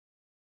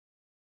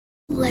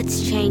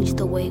Let's change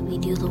the way we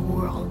do the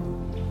world.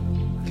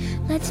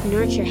 Let's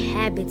nurture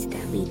habits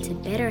that lead to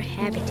better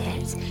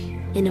habitats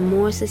and a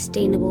more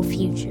sustainable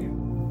future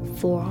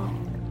for all.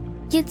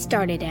 Get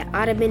started at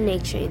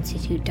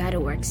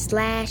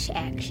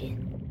audubonnatureInstitute.org/action.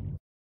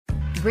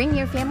 Bring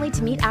your family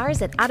to meet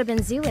ours at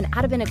Audubon Zoo and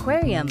Audubon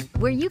Aquarium,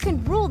 where you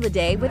can rule the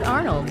day with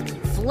Arnold,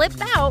 flip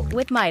out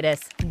with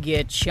Midas,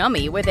 get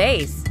chummy with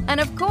Ace, and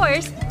of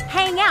course,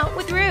 hang out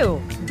with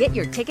Roo. Get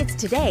your tickets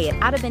today at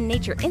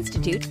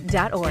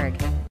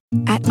audubonnatureinstitute.org.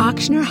 At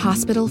Ochsner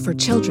Hospital for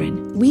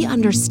Children, we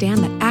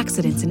understand that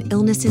accidents and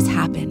illnesses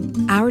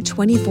happen. Our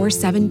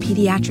 24/7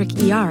 pediatric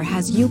ER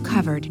has you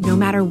covered no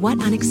matter what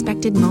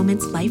unexpected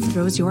moments life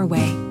throws your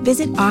way.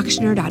 Visit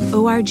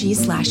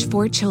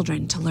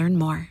ochsner.org/forchildren to learn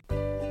more.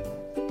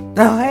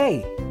 Oh,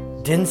 hey,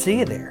 didn't see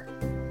you there.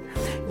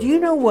 Do you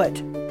know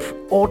what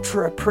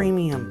ultra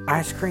premium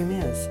ice cream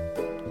is?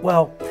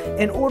 Well,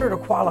 in order to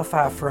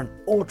qualify for an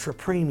ultra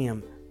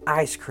premium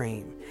ice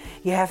cream,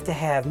 you have to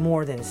have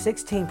more than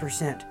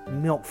 16%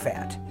 milk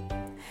fat.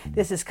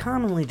 This is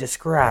commonly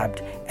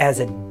described as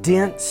a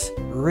dense,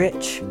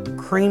 rich,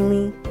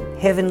 creamy,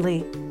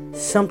 heavenly,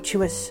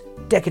 sumptuous,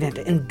 decadent,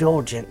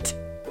 indulgent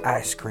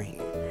ice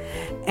cream.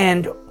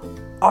 And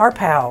our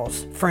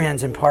pals,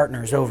 friends, and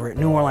partners over at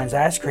New Orleans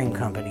Ice Cream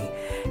Company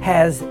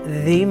has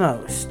the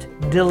most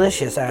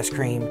delicious ice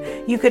cream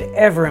you could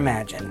ever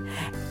imagine.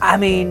 I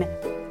mean,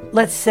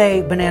 let's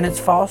say Bananas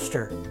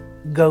Foster,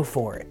 go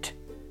for it.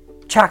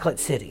 Chocolate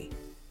City,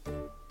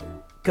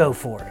 go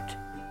for it.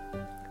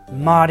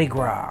 Mardi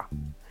Gras,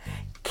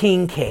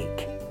 King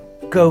Cake,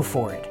 go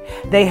for it.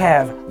 They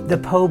have the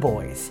Po'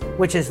 Boys,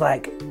 which is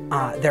like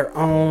their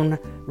own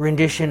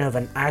rendition of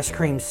an ice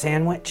cream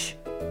sandwich.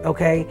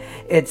 Okay,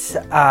 it's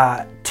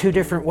 2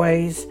 different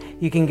ways.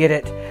 You can get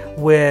it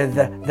with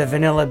the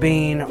vanilla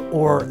bean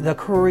or the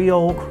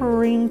Creole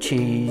cream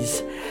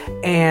cheese.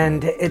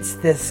 And it's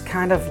this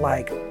kind of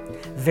like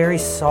very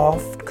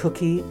soft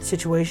cookie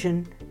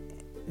situation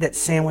that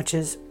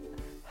sandwiches.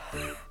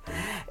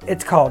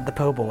 It's called the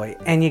Po' Boy,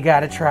 and you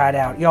gotta try it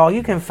out. Y'all,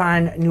 you can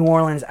find New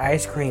Orleans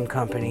Ice Cream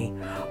Company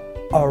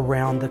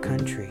around the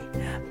country,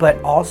 but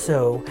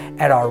also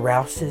at our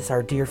Rouse's,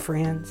 our dear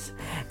friends,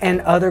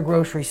 and other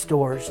grocery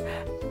stores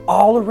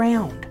all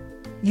around.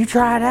 You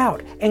try it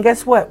out. And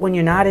guess what? When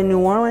you're not in New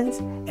Orleans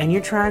and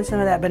you're trying some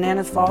of that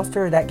Bananas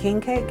Foster or that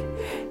King Cake,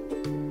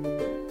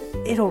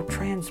 it'll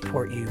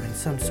transport you in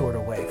some sort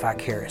of way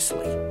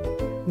vicariously.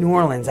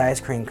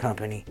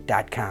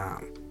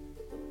 NewOrleansIceCreamCompany.com.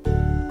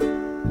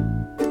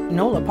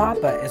 NOLA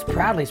Papa is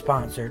proudly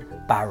sponsored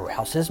by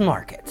Rouse's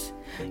Markets.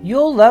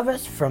 You'll love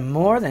us for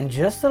more than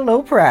just the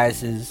low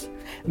prices.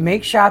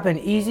 Make shopping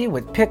easy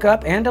with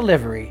pickup and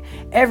delivery.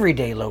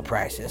 Everyday low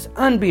prices,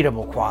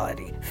 unbeatable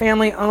quality,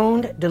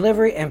 family-owned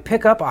delivery and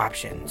pickup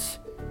options.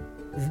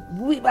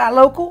 We buy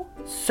local,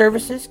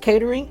 services,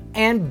 catering,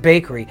 and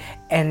bakery.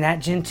 And that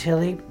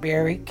Gentilly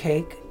berry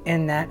cake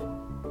in that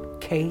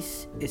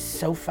case is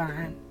so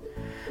fine.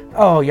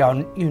 Oh,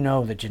 y'all, you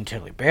know the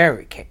Gentilly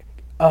berry cake.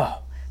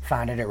 Oh,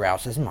 find it at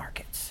Rouse's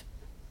Markets.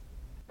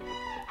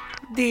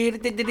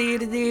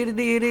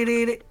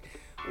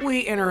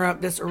 We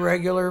interrupt this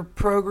irregular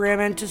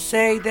programming to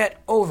say that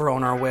over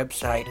on our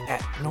website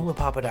at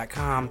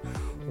nolapapa.com,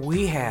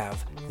 we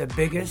have the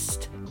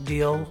biggest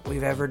deal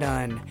we've ever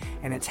done,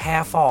 and it's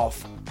half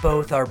off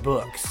both our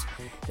books,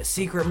 The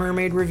Secret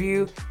Mermaid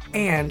Review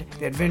and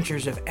The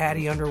Adventures of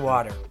Addie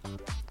Underwater.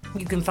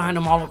 You can find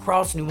them all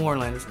across New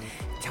Orleans,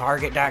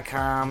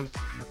 Target.com,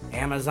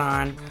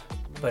 Amazon,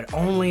 but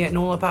only at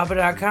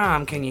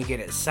nolapapa.com can you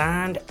get it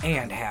signed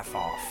and half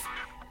off.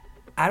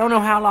 I don't know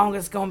how long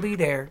it's going to be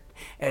there,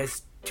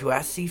 as to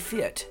I see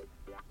fit.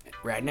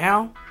 Right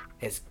now,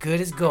 it's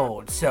good as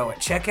gold. So at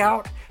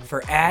checkout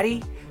for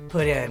Addie,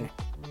 put in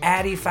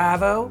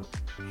Addie50,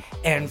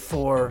 and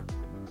for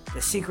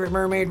The Secret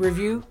Mermaid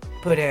Review,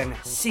 put in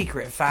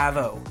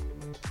Secret50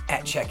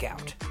 at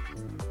checkout.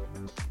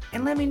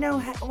 And let me know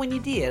when you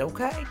did,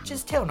 okay?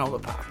 Just tell Nola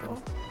Papa.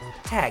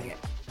 Tag it.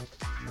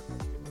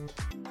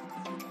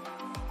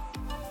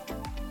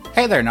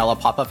 Hey there, NOLA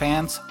Papa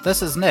fans.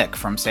 This is Nick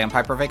from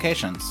Sandpiper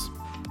Vacations.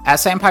 At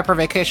Sandpiper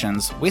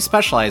Vacations, we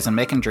specialize in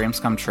making dreams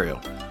come true.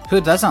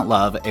 Who doesn't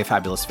love a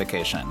fabulous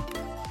vacation?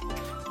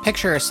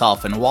 Picture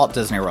yourself in Walt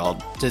Disney World,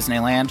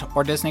 Disneyland,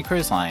 or Disney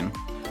Cruise Line.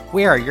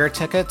 We are your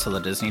ticket to the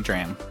Disney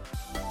dream.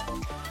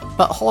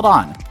 But hold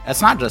on,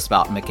 it's not just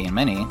about Mickey and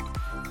Minnie.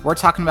 We're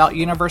talking about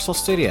Universal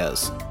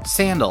Studios,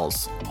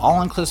 Sandals,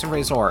 all-inclusive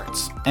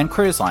resorts, and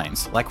cruise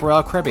lines like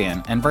Royal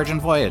Caribbean and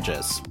Virgin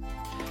Voyages.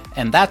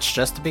 And that's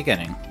just the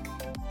beginning.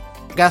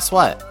 Guess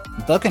what?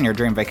 Booking your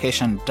dream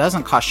vacation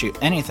doesn't cost you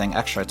anything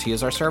extra to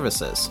use our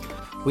services.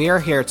 We are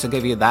here to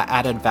give you that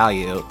added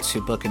value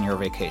to booking your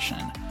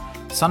vacation.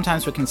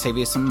 Sometimes we can save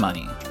you some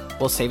money.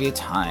 We'll save you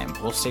time.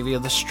 We'll save you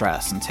the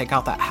stress and take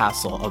out that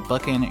hassle of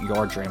booking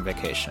your dream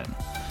vacation.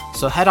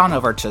 So head on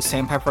over to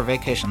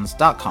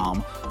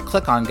sandpipervacations.com,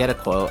 click on Get a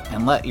Quote,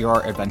 and let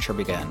your adventure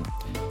begin.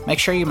 Make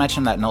sure you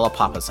mention that NOLA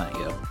Papa sent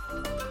you.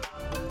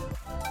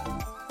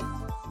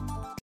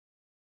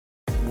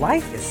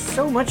 life is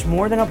so much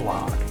more than a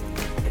blog.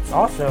 It's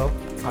also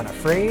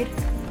unafraid,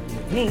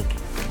 unique,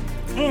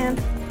 and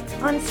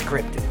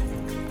unscripted.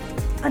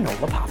 A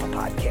NOLA Papa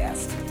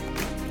podcast.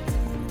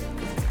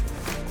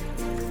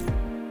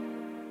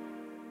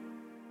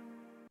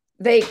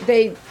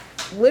 They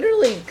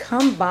literally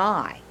come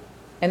by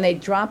and they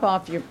drop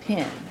off your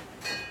pin.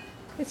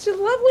 It's the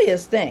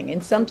loveliest thing.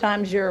 And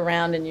sometimes you're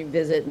around and you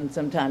visit, and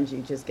sometimes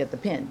you just get the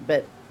pin.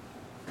 But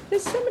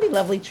there's so many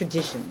lovely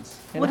traditions.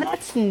 Well,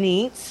 that's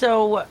neat.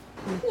 So,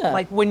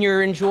 like when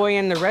you're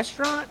enjoying the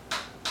restaurant,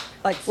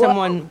 like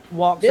someone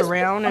walks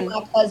around and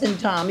my cousin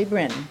Tommy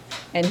Brennan,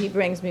 and he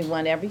brings me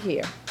one every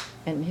year,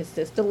 and his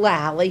sister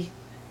Lally,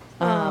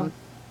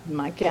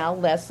 my gal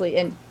Leslie,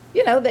 and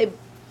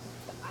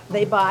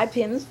they buy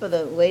pins for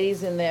the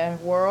ladies in their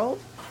world,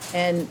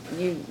 and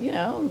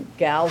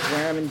gals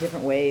wear them in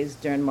different ways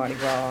during Mardi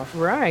Gras.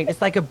 Right,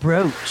 it's like a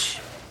brooch.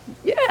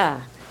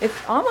 Yeah. It's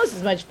almost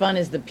as much fun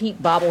as the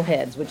Pete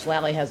bobbleheads, which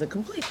Lally has a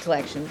complete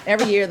collection.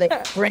 Every year they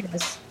bring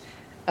us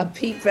a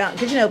Pete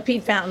Fountain, because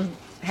Pete Fountain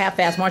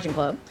Half-Fast Marching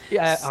Club.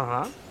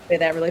 Yeah, Say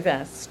that really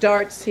fast.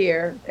 Starts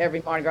here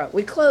every Mardi Gras.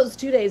 We close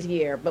 2 days a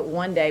year, but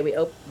one day we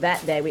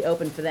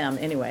open for them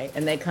anyway,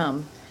 and they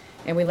come,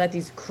 and we let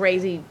these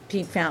crazy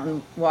Pete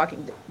Fountain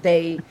walking.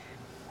 We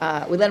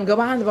let them go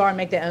behind the bar and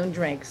make their own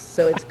drinks,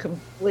 so it's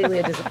completely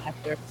a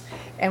disaster.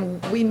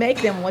 And we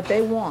make them what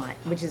they want,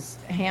 which is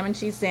ham and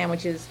cheese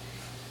sandwiches.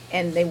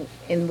 And they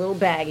in little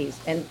baggies,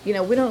 and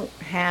we don't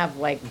have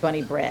like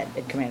bunny bread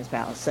at Commander's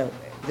Palace. So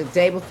the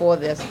day before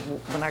this,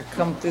 when I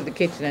come through the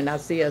kitchen and I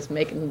see us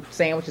making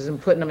sandwiches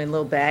and putting them in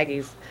little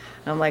baggies,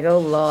 I'm like, oh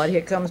Lord, here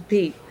comes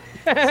Pete.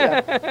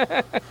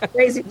 So,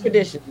 crazy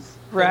traditions,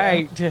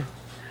 right?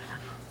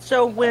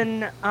 So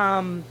when,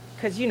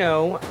 because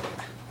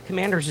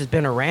Commander's has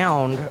been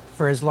around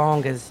for as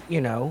long as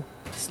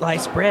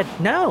sliced bread.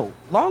 No,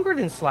 longer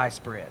than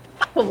sliced bread.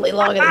 Probably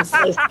longer than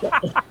sliced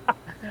bread.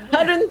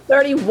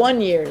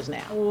 131 years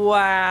now.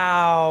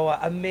 Wow,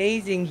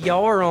 amazing.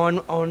 Y'all are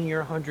on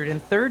your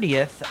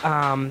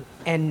 130th,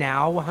 and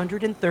now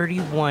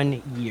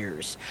 131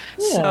 years.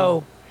 Yeah.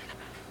 So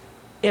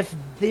if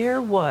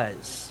there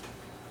was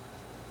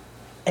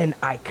an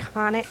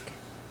iconic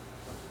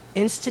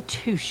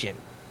institution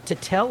to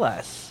tell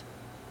us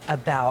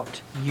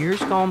about years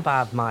gone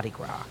by of Mardi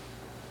Gras,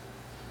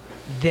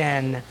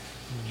 then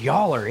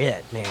y'all are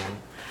it,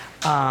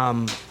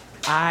 man.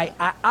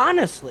 I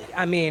honestly,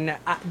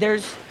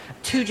 there's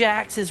Two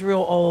Jacks is real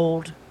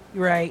old,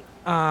 right?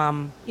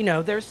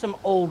 There's some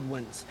old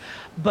ones,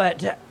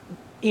 but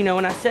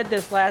and I said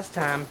this last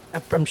time,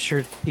 I'm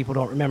sure people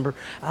don't remember,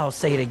 I'll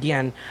say it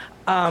again.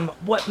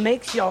 What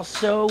makes y'all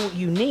so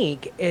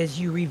unique is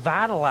you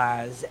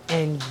revitalize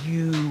and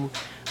you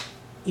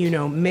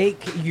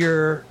make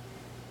your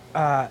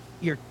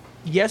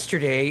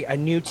yesterday a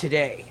new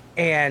today,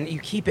 and you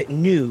keep it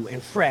new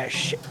and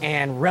fresh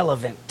and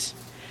relevant.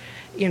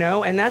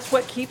 And that's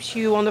what keeps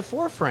you on the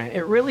forefront.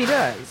 It really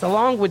does,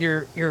 along with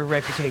your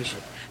reputation.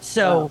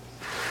 So,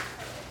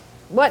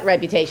 what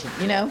reputation?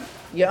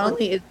 You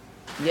only,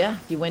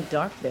 you went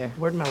dark there.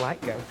 Where'd my light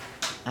go?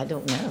 I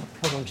don't know.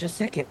 Hold on just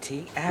a second,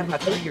 T. I have my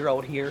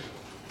 3-year-old here.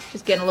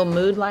 Just getting a little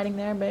mood lighting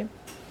there, babe.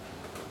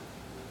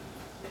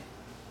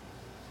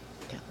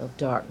 Got a little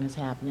darkness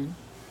happening.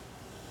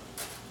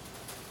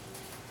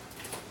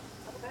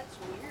 That's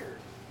weird.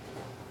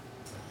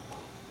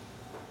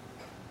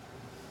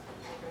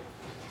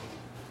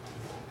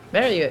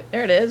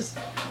 There it is.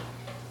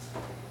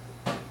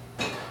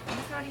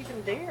 He's not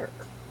even there.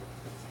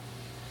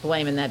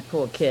 Blaming that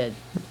poor kid.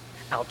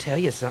 I'll tell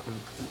you something.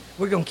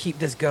 We're gonna keep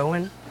this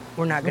going.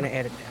 We're not gonna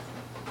edit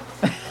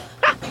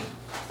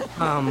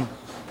that.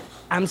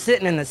 I'm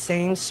sitting in the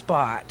same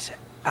spot.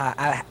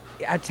 I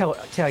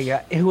tell you,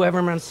 whoever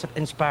I'm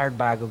inspired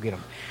by, go get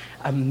them.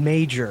 A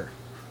major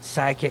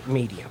psychic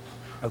medium,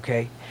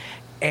 okay?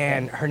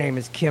 And her name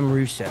is Kim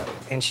Russo,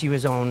 and she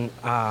was on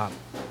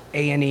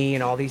A&E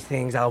and all these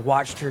things. I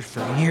watched her for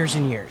years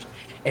and years,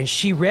 and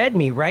she read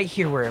me right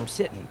here where I'm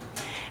sitting,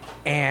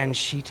 and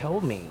she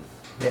told me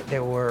that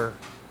there were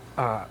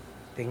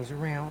things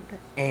around,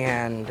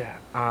 and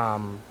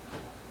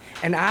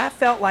I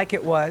felt like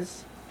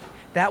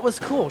that was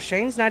cool.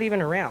 Shane's not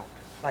even around.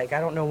 Like, I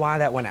don't know why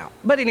that went out,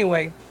 but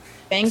anyway,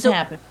 things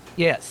happen.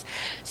 Yes.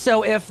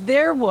 So if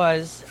there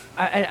was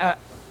a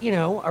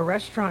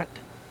restaurant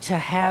to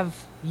have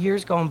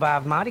years gone by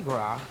of Mardi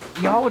Gras,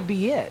 y'all would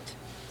be it.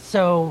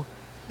 So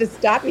to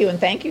stop you and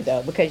thank you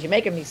though, because you're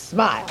making me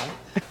smile,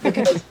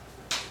 because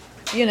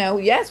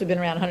yes, we've been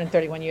around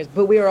 131 years,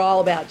 but we were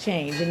all about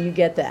change, and you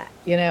get that,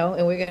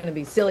 and we're going to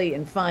be silly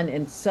and fun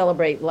and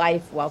celebrate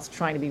life whilst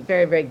trying to be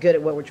very, very good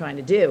at what we're trying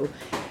to do.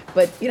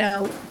 But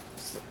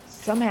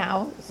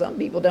somehow some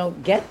people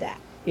don't get that,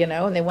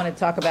 and they want to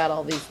talk about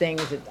all these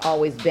things that's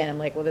always been. I'm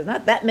like, well, there's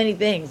not that many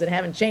things that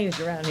haven't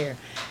changed around here,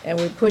 and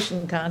we're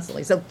pushing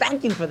constantly. So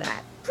thank you for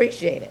that.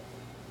 Appreciate it.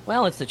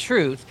 Well, it's the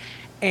truth.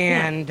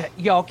 And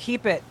y'all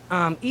keep it,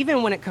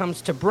 even when it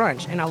comes to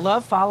brunch. And I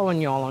love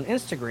following y'all on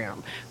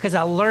Instagram because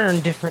I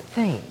learn different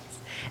things.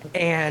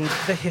 And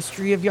the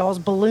history of y'all's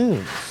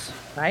balloons.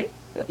 right?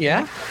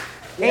 Yeah.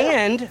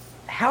 And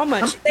how I'm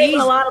much saving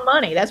a lot of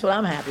money. That's what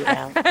I'm happy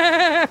about.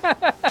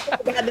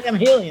 Goddamn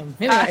helium.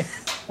 Anyway.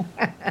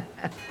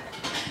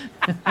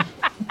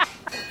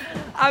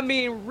 I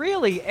mean,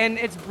 really, and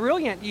it's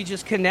brilliant. You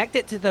just connect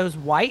it to those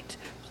white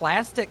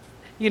plastic,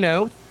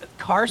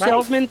 car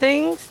salesman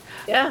things.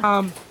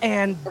 Yeah.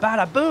 And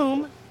bada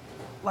boom,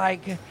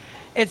 like,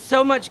 it's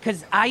so much,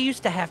 because I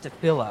used to have to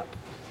fill up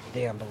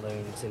damn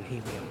balloons and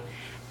helium,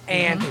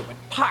 and it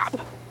would pop,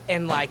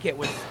 and like it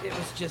was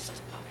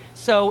just,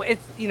 so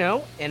it's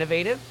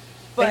innovative,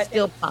 They but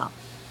still pop.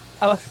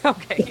 oh,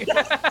 okay.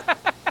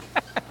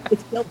 They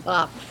still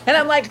pop. And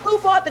I'm like, who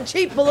bought the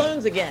cheap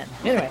balloons again?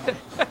 Anyway.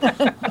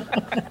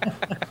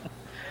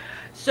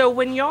 So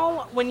when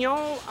y'all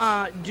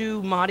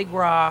do Mardi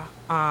Gras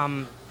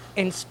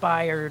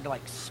inspired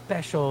like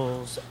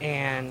specials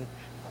and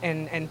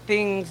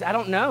things, I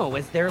don't know,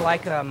 is there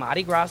like a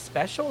Mardi Gras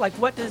special? Like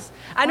what does,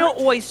 I know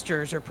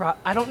oysters are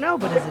I don't know,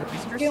 but is it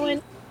oyster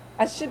season?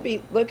 I should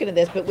be looking at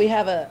this, but we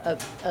have a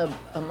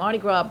Mardi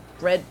Gras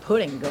bread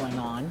pudding going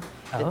on.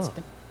 That's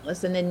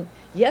fabulous. And then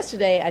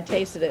yesterday I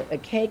tasted a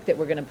cake that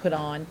we're going to put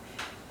on,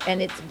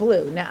 and it's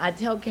blue. Now I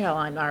tell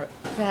Caroline, our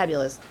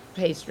fabulous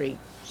pastry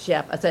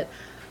chef, I said,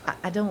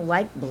 I don't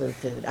like blue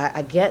food.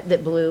 I get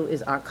that blue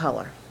is our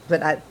color,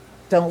 but I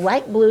don't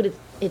like blue.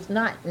 It's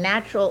not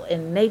natural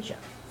in nature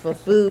for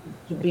food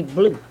to be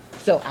blue.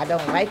 So I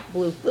don't like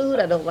blue food.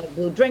 I don't like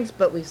blue drinks,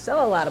 but we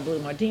sell a lot of blue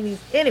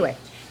martinis. Anyway,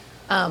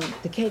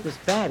 the cake was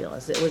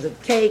fabulous. It was a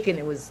cake, and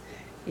it was,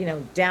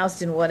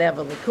 doused in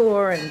whatever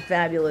liqueur and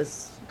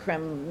fabulous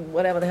creme,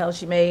 whatever the hell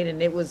she made.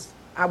 And it was,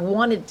 I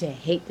wanted to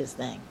hate this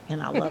thing,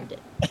 and I loved it.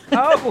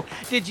 Oh,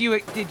 did you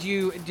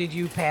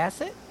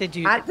pass it? Did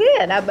you? I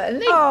did.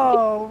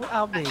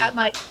 I'll be.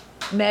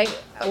 Meg,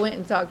 I went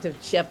and talked to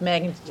Chef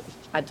Meg, and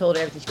I told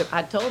her everything. She goes,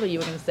 I told her you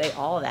were going to say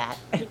all of that.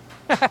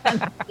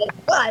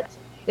 But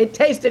it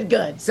tasted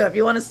good. So if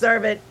you want to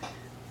serve it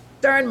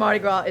during Mardi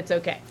Gras, it's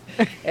okay.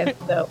 And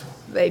so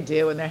they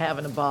do, and they're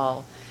having a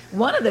ball.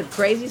 One of the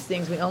craziest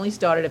things, we only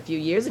started a few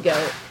years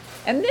ago,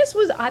 and this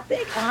was, I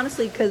think,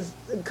 honestly, because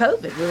of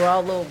COVID, we were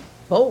all a little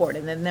bored.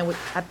 And then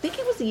I think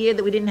it was the year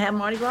that we didn't have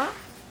Mardi Gras.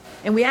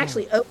 And we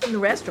actually opened the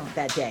restaurant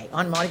that day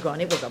on Mardi Gras,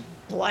 and it was a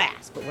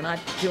blast. But we're not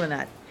doing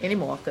that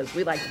anymore because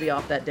we like to be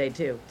off that day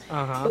too.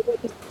 But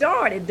what we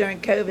started during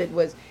COVID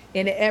was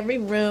in every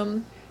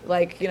room,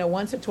 like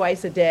once or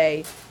twice a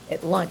day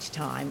at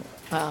lunchtime.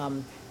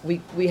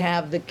 We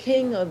have the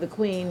king or the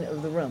queen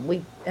of the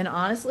room. And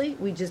honestly,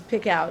 we just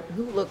pick out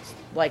who looks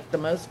like the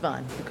most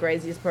fun, the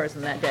craziest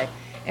person that day,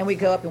 and we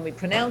go up and we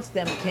pronounce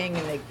them king,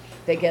 and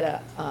they get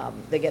a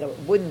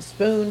wooden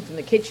spoon from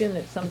the kitchen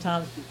that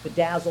sometimes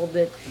bedazzled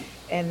it,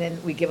 and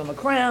then we give them a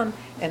crown,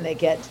 and they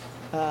get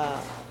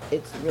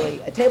it's really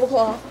a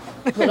tablecloth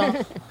put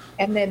on,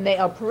 and then they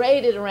are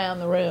paraded around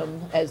the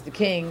room as the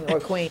king or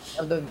queen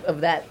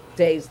of that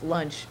day's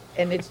lunch,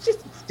 and it's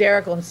just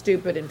hysterical and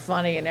stupid and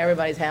funny, and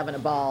everybody's having a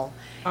ball,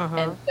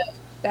 and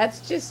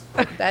that's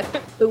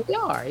who we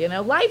are.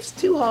 Life's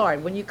too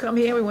hard. When you come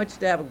here, we want you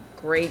to have a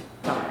great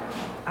time.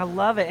 I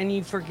love it, and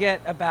you forget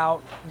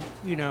about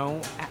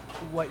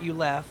what you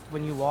left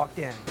when you walked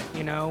in,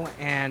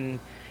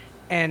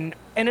 and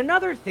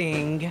another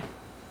thing,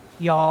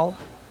 y'all,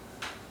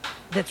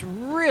 that's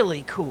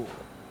really cool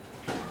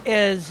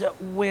is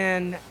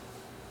when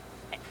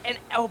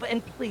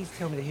and please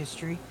tell me the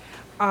history,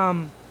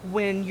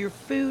 when your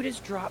food is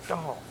dropped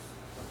off,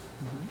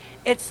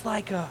 it's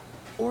like an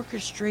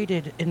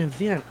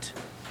event,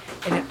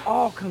 and it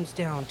all comes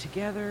down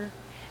together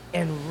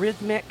and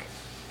rhythmic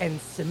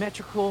and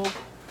symmetrical.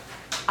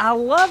 I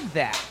love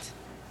that.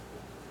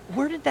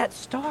 Where did that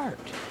start?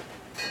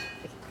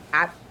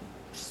 I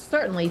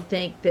certainly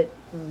think that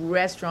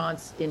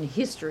restaurants in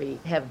history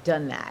have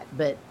done that,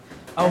 but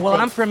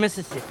I'm from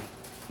Mississippi.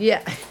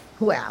 Yeah,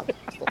 wow,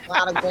 a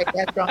lot of great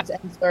restaurants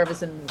and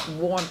service and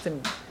warmth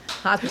and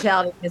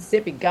hospitality in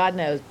Mississippi, God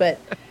knows. But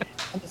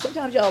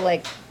sometimes y'all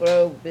like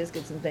throw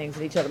biscuits and things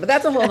at each other, but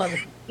that's a whole nother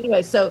thing.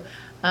 Anyway, so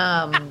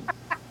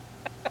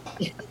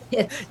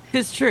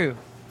It's true.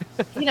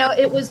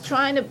 It was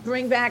trying to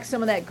bring back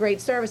some of that great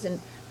service, and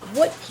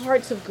what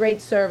parts of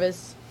great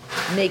service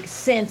make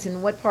sense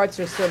and what parts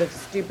are sort of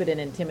stupid and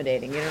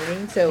intimidating, you know what I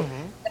mean? So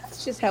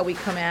that's just how we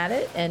come at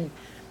it. And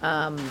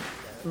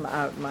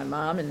my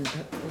mom and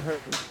her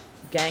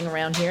gang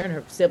around here and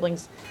her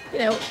siblings,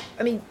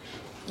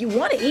 you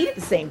want to eat at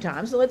the same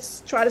time, so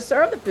let's try to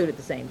serve the food at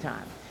the same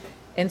time.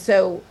 And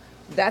so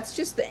that's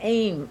just the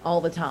aim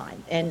all the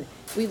time. And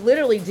we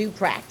literally do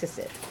practice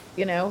it,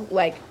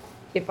 like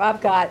if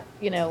I've got,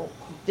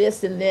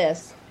 this and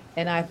this,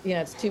 and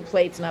it's 2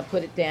 plates and I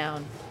put it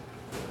down,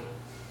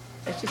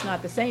 it's just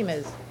not the same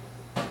as,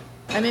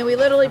 we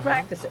literally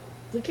practice it.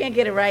 We can't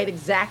get it right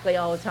exactly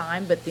all the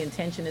time, but the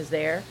intention is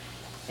there.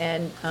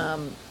 And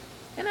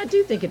I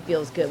do think it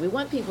feels good. We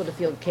want people to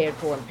feel cared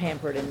for and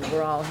pampered, and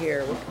we're all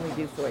here. What can we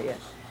do for you?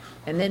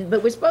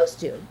 But we're supposed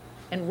to.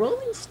 And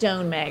Rolling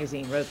Stone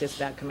magazine wrote this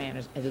about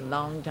Commanders a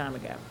long time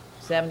ago.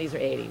 70s or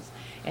 80s.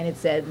 And it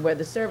said, where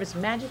the service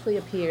magically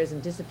appears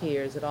and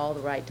disappears at all the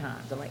right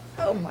times. I'm like,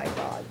 oh my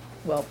God.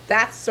 Well,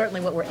 that's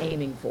certainly what we're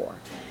aiming for.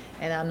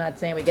 And I'm not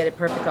saying we get it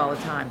perfect all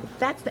the time, but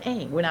that's the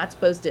aim. We're not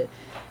supposed to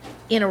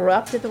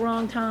interrupt at the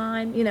wrong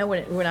time. You know,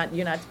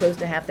 you're not supposed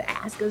to have to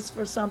ask us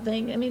for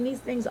something. I mean, these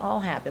things all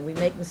happen. We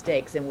make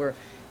mistakes, and we're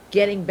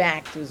getting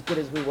back to as good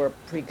as we were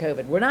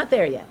pre-COVID. We're not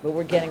there yet, but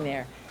we're getting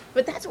there.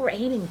 But that's what we're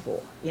aiming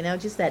for, you know,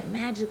 just that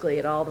magically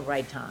at all the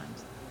right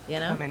times, you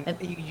know? And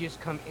you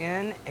just come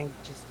in and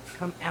just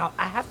come out.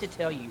 I have to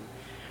tell you,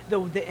 the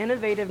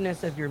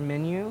innovativeness of your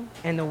menu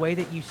and the way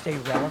that you stay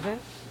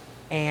relevant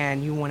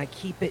and you want to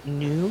keep it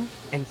new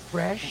and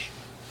fresh,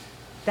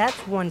 that's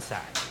one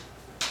side.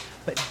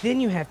 But then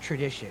you have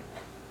tradition,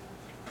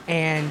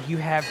 and you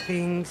have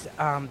things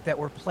that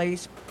were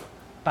placed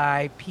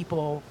by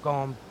people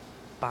gone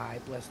by,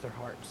 bless their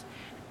hearts.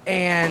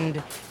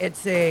 And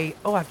it's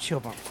I've chill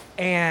bumps.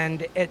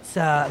 And it's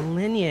a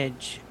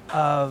lineage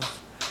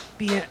of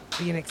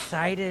being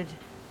excited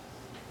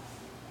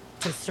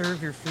to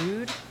serve your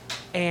food,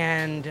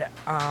 and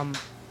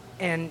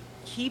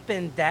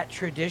keeping that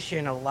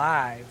tradition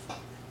alive,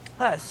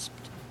 cusped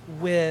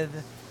with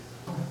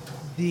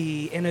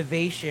the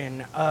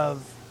innovation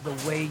of the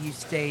way you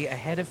stay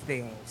ahead of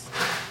things,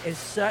 is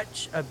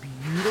such a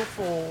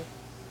beautiful,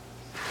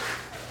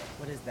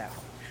 what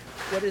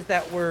is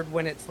that word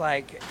when it's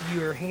like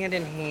you're hand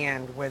in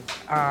hand with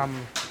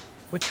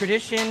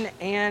tradition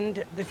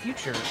and the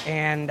future.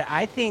 And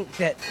I think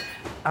that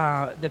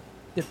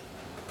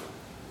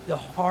the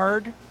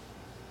hard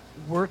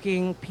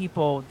working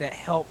people that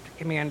helped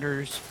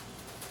Commanders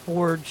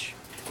forge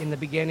in the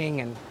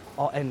beginning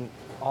and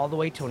all the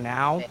way till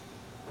now,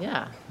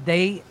 Yeah.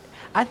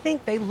 I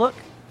think they look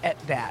at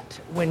that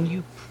when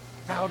you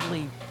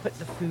proudly put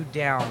the food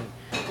down.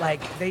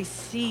 Like, they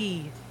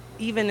see,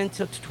 even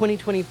until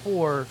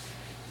 2024,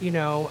 you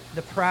know,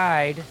 the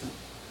pride,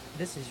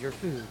 this is your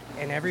food,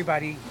 and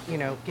everybody, you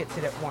know, gets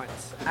it at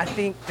once. I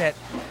think that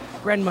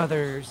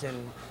grandmothers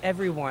and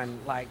everyone,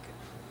 like,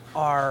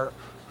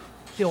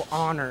 feel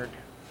honored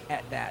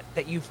at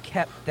that you've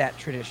kept that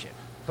tradition,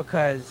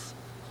 because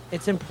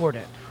it's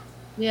important.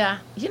 Yeah.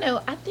 You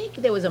know, I think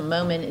there was a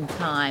moment in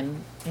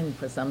time, and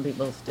for some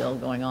people still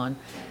going on,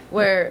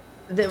 where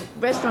the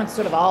restaurant's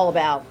sort of all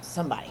about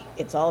somebody.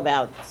 It's all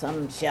about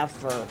some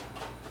chef or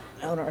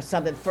owner or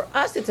something. For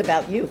us, it's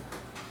about you.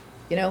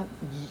 You know,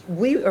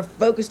 we are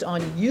focused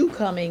on you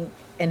coming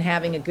and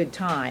having a good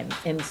time.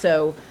 And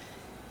so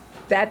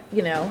that,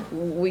 you know,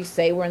 we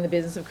say we're in the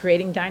business of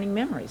creating dining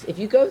memories. If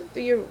you go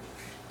through your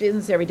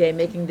business every day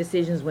making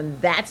decisions when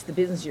that's the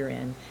business you're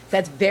in,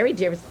 that's very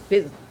different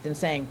business than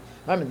saying,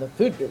 I'm in the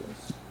food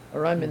business,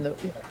 or I'm in the,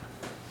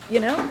 you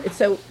know,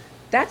 so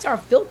that's our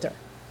filter.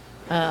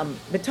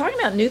 But talking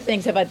about new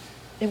things, have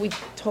we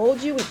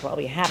told you? We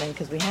probably haven't,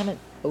 because we haven't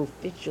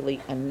officially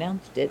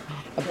announced it,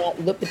 about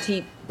Le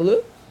Petit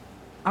Bleu.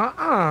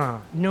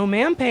 No,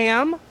 ma'am,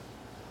 Pam.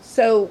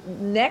 So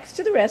next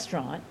to the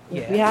restaurant,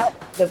 Yes. we had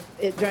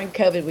during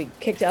COVID, we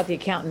kicked out the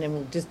accountant and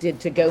we just did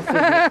to-go food.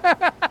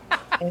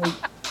 And we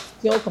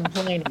still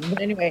complaining.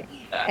 But anyway,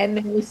 and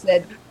then we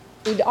said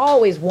we'd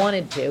always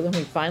wanted to, and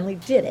we finally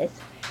did it.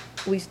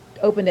 We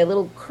opened a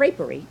little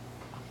creperie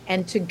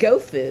and to-go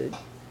food,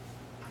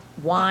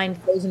 wine,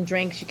 frozen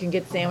drinks. You can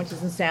get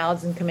sandwiches and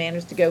salads and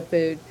Commanders to-go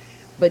food,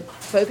 but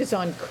focus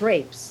on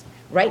crepes.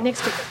 Right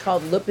next to it, it's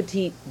called Le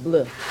Petit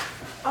Bleu.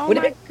 Oh, Would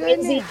my it be crazy?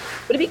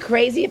 goodness. Would it be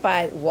crazy if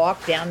I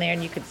walked down there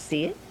and you could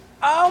see it?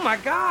 Oh, my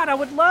God. I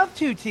would love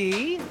to,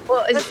 T.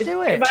 Well, Let's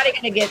do it. Everybody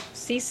gonna get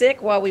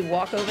seasick while we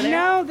walk over there?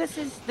 No, this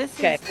is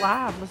Okay.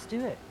 live. Let's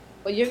do it.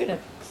 Well, you're gonna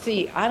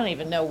see. I don't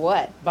even know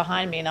what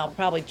behind me, and I'll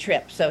probably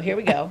trip. So here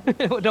we go.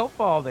 Don't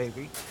fall,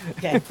 baby.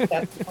 Okay,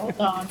 hold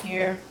on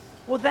here.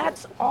 Well,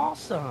 that's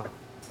awesome.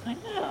 I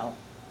know.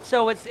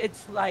 So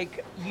it's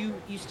like you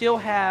still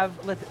have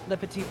Le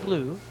Petit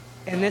Bleu,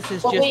 and this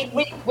is Well, just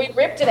we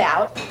ripped it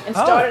out and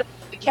Oh. started.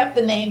 We kept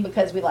the name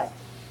because we liked it.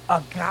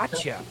 a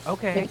gotcha.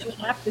 Okay. But you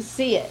have to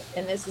see it,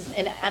 and this is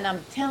and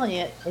I'm telling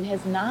you, it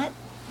has not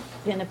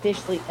been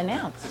officially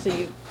announced.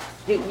 So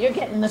you're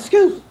getting the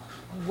scoop.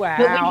 Wow.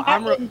 we I'm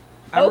haven't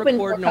opened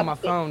for a recording on my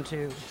couple phone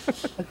too.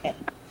 Okay.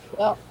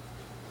 Well,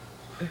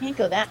 we can't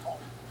go that way.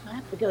 I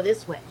have to go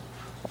this way.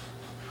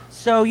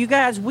 So you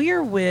guys,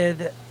 we're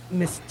with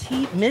Mrs.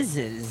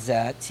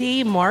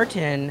 T.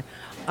 Martin,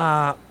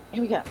 Here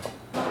we go.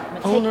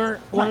 one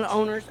of the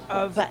owners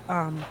of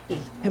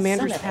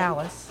Commander's Summit.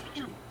 Palace.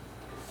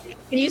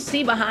 Can you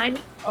see behind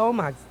me? Oh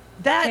my,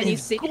 that Can you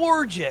is see it?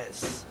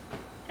 gorgeous. Isn't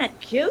that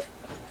cute?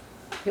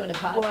 Doing a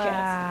podcast.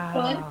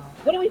 Wow.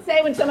 What do we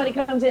say when somebody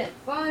comes in?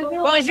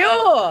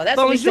 Bonjour. That's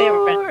what we say.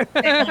 Bonjour.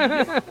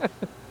 Isn't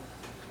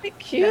it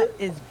cute?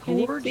 That is Can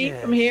you gorgeous. see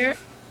from here?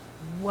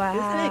 Wow.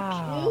 Isn't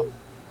it cute?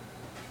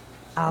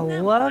 I Isn't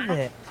that love nice?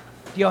 it.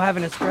 Do y'all have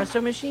an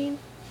espresso machine?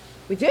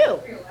 We do.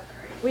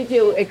 We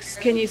do.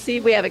 Can you see?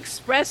 We have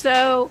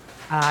espresso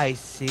I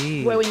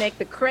see. where we make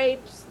the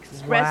crepes.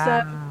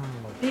 Espresso. Wow.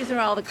 These are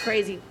all the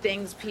crazy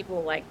things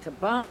people like to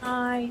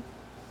buy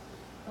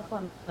up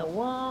on the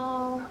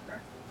wall.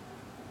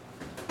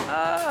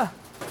 Ah,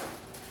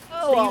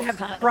 Oh, so all you have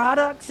kind of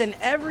products and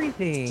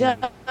everything.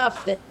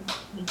 stuff that.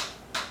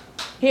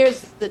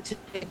 Here's the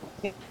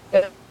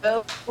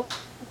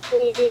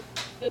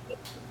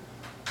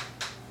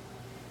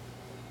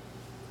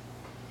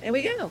there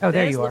we go. Oh, there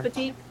There's you Le are.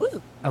 Petit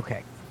Bleu.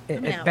 Okay. It,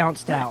 Coming it out.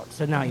 bounced out,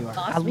 so now you are.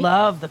 I Lost me.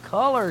 love the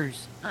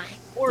colors. Hi.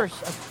 Of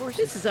course.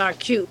 This is our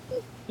cute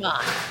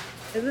spot.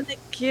 Isn't it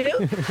cute?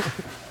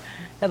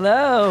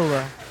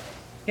 Hello.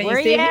 Can Where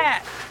you see you me?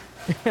 at?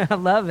 I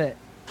love it.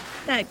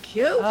 Isn't that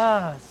cute?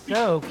 Ah,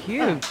 so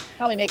cute.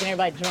 Probably making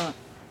everybody drunk.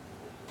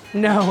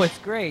 No, it's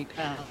great.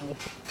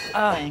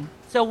 Uh, Thing.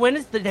 so when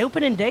is the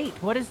opening date?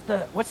 What's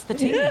the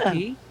tea? Yeah.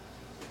 T?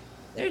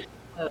 There's,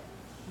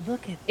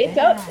 Look at it's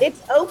that.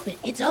 it's open.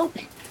 It's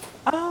open.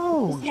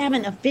 Oh, We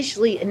haven't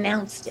officially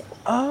announced it.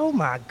 oh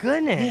my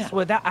goodness. Yeah,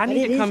 Well, I but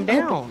need it to is come open.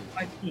 down.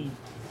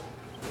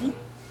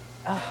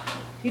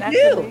 You That's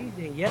do.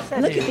 amazing. Yes, I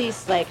Look do. at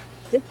these, like,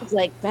 this is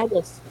like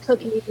fabulous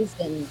cookies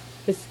and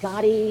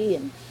biscotti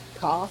and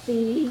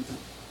coffee.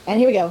 And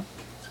here we go.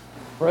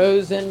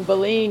 Frozen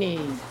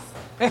Bellinis.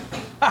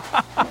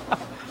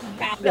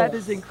 That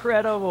is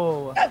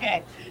incredible.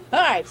 Okay. All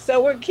right.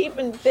 So we're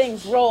keeping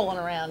things rolling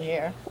around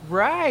here.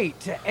 Right.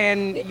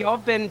 And y'all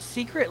been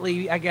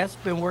secretly, I guess,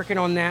 been working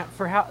on that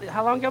for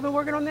how long y'all been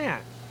working on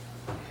that?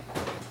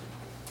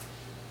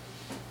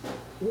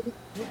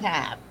 We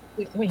have.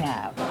 We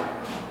have.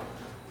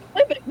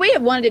 We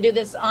have wanted to do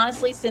this,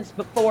 honestly, since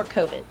before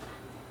COVID.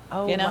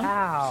 Oh, You know?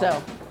 wow.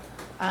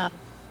 So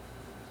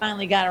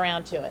finally got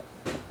around to it.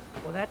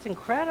 Well, that's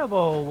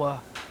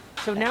incredible.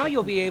 So now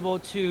you'll be able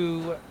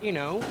to,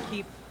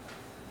 keep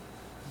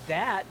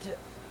that,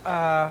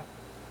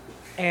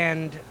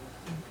 and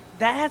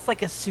that has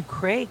like a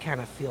sucre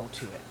kind of feel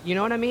to it. You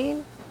know what I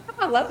mean?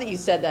 I love that you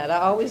said that. I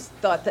always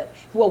thought that,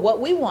 well, what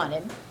we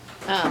wanted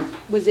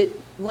was it,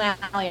 Lally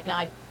and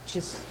I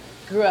just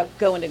grew up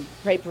going to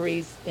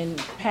creperies in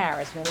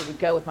Paris when we would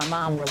go with my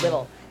mom when we were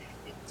little.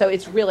 So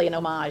it's really an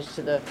homage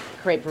to the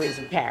creperies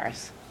in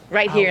Paris,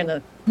 right here in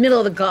the middle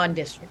of the Garden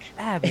District.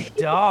 Avid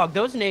dog.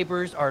 Those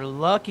neighbors are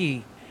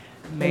lucky,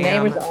 The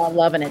ma'am. neighbors are all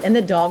loving it. And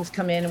the dogs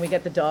come in and we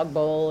get the dog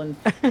bowl. And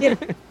you know,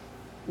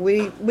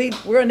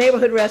 we're a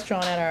neighborhood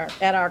restaurant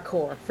at our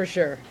core, for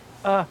sure.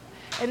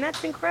 And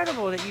that's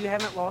incredible that you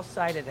haven't lost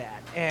sight of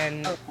that,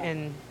 and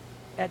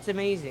that's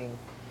amazing.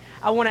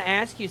 I want to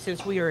ask you,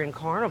 since we are in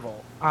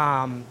Carnival,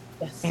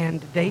 Yes.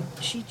 and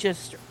she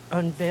just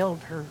unveiled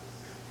her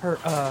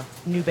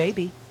new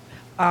baby.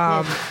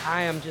 Yes.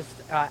 I am just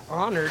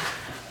honored.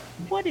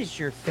 What is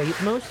your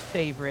most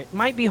favorite?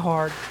 Might be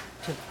hard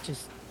to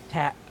just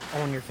tap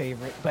on your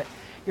favorite, but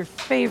your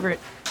favorite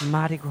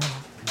Mardi Gras.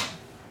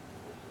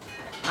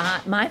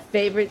 My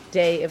favorite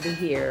day of the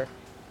year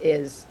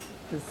is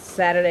the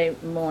Saturday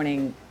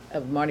morning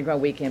of Mardi Gras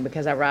weekend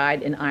because I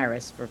ride in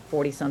Iris for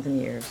 40-something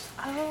years.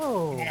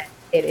 Oh,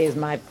 It is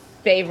my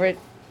favorite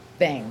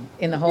thing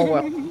in the whole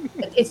world.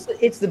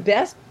 It's the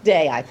best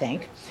day, I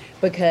think,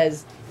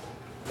 because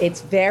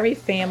it's very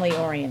family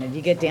oriented.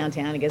 You get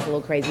downtown, it gets a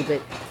little crazy,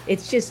 but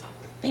it's just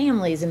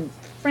families and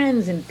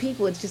friends and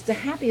people. It's just the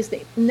happiest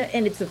day.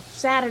 And it's a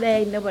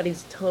Saturday.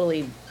 Nobody's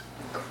totally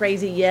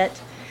crazy yet.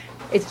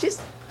 It's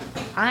just,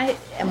 I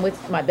am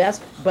with my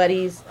best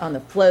buddies on the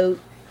float,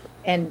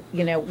 and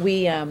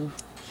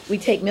we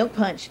take milk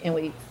punch and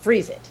we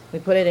freeze it. We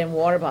put it in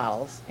water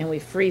bottles and we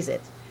freeze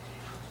it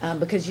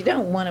because you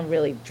don't want to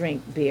really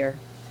drink beer.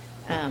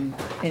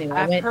 Anyway,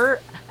 I've heard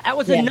that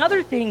was Yeah.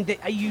 another thing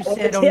that you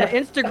said on Yeah. the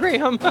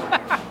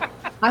Instagram.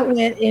 I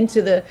went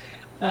into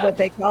what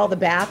they call the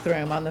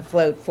bathroom on the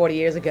float 40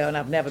 years ago, and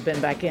I've never been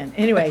back in.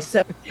 Anyway,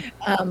 so,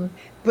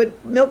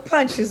 but milk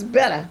punch is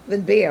better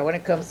than beer when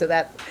it comes to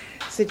that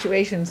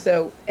situation.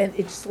 So, and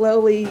it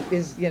slowly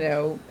is,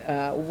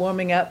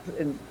 warming up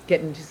and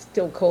getting just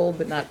still cold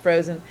but not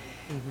frozen.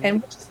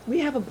 And we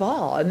have a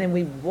ball, and then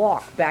we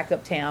walk back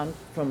uptown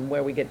from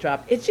where we get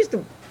dropped. It's just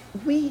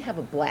we have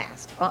a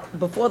blast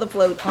before the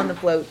float, on the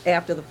float,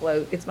 after the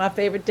float. It's my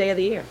favorite day of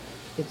the year.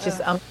 It's just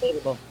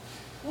unbelievable.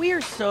 We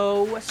are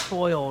so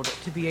spoiled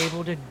to be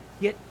able to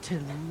get to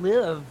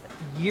live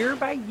year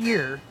by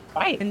year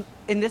Right.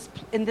 in this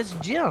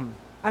gym.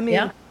 I mean,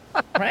 Yeah.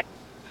 Right.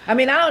 I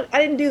mean, I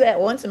didn't do that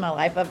once in my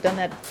life. I've done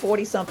that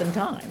 40-something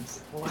times.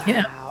 wow. You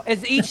know?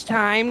 Does it each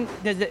time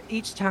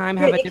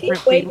have a You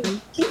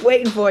different keep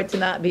waiting for it to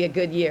not be a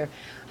good year.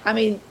 I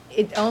mean,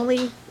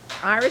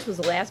 Iris was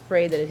the last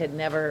parade that it had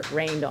never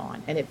rained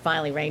on, and it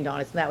finally rained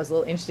on us, and that was a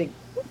little interesting.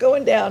 We're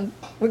going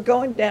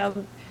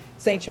down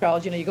St.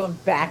 Charles, you're going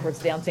backwards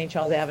down St.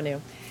 Charles Avenue.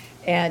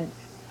 And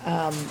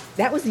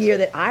that was the year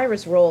that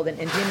Iris rolled and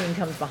Endymion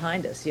comes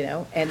behind us,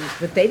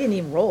 but they didn't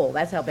even roll.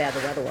 That's how bad the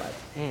weather was.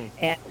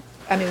 And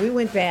I mean, we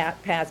went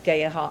past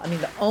Gaya Hall. I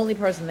mean, the only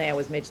person there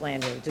was Mitch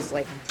Landry, just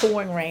like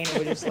pouring rain, and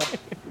we're just like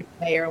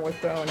there and we're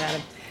throwing at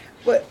him.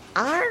 But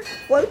our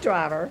float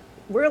driver,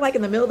 we're like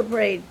in the middle of the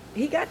parade.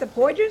 He got the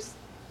Poitras.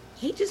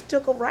 He just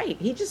took a right.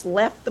 He just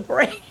left the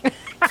parade.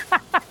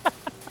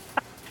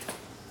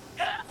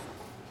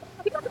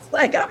 It's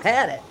like, I've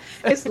had it.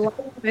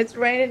 It's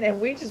raining, and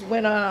we just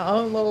went on our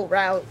own little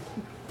route.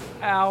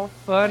 How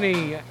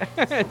funny.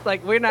 It's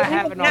like we're not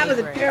having all That the was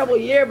a parade. terrible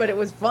year, but it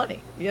was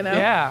funny,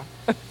 Yeah.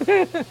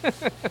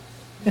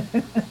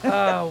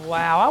 Oh,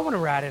 wow. I want to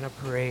ride in a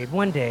parade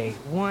one day.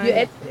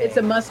 It's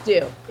a must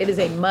do. It is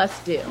a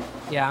must do.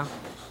 Yeah.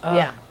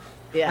 Yeah.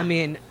 Yeah. I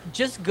mean,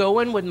 just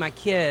going with my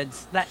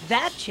kids,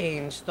 that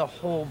changed the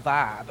whole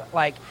vibe.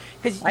 Like,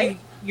 because Right.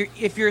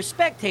 if you're a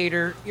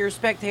spectator,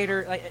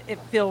 like, it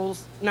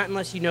feels, not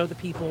unless you know the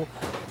people,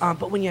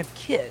 but when you have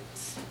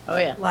kids, Oh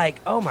yeah.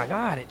 like, oh my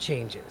God, it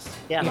changes.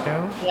 Yeah. You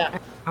know? Yeah.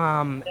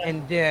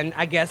 And then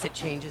I guess it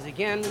changes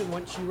again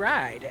once you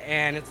ride,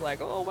 and it's like,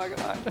 oh my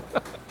God.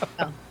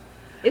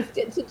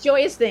 It's a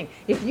joyous thing.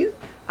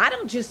 I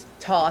don't just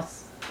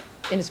toss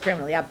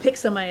indiscriminately. I pick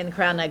somebody in the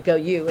crowd and I go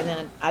you, and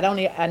then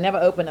I never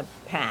open a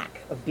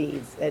pack of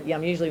beads.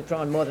 I'm usually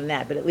throwing more than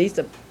that, but at least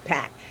a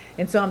pack.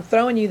 And so I'm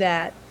throwing you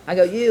that. I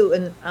go you,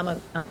 and I'm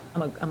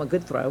a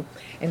good throw,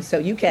 and so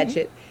you catch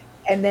it,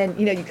 and then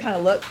you kind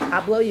of look. I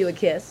blow you a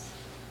kiss.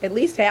 At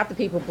least half the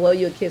people blow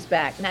you a kiss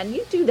back. Now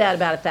you do that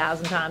about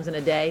 1,000 times in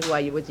a day while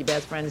you're with your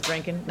best friends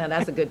drinking. Now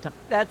that's a good time.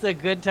 That's a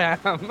good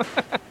time.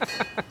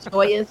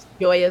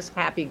 Joyous,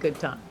 happy, good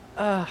time.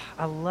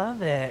 I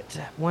love it.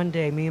 One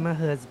day, me and my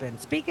husband.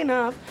 Speaking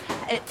of,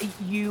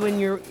 you and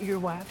your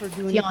wife are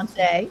doing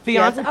Fiance.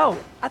 Fiance. Yes. Oh,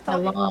 I A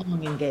thought.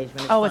 long engagement.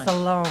 It's fun. a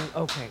long.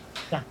 Okay.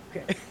 Yeah.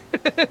 Okay.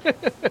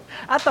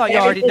 I thought you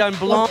already done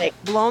Everything's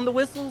blown the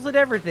whistles and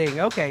everything.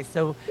 Okay,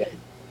 so, Yeah.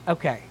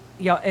 okay,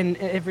 y'all, and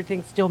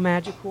everything's still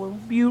magical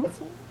and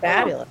beautiful.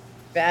 Fabulous.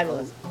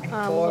 Fabulous.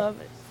 I love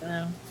it.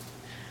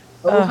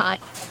 Ohio,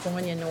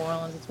 California, New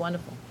Orleans. It's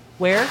wonderful.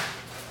 Where?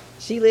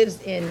 She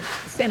lives in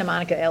Santa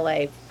Monica,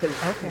 LA,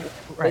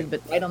 Right.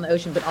 but right on the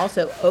ocean, but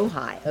also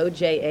Ojai,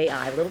 Ojai,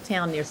 a little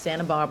town near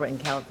Santa Barbara in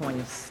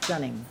California.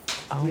 Stunning.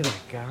 Oh my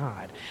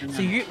God!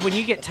 So when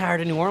you get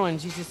tired of New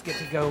Orleans, you just get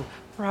to go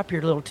prop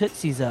your little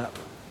tootsies up.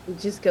 We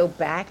just go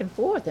back and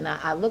forth, and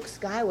I look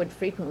skyward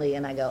frequently,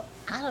 and I go,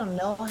 I don't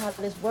know how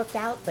this worked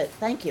out, but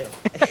thank you.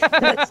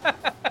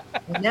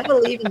 I never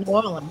leave New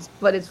Orleans,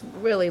 but it's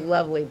really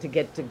lovely to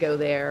get to go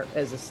there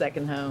as a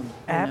second home.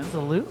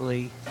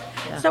 Absolutely.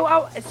 Yeah.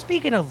 So,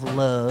 speaking of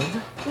love,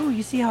 ooh,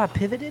 you see how I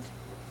pivoted?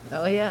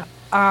 Oh yeah.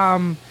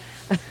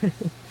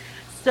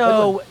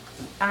 So,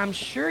 I'm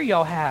sure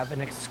y'all have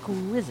an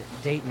exquisite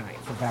date night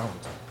for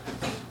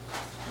Valentine's.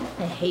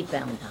 I hate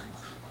Valentine's.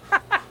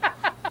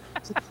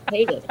 Just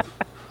hate it.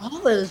 All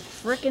those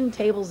frickin'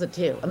 tables of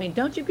two. I mean,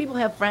 don't you people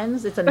have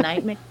friends? It's a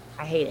nightmare.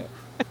 I hate it.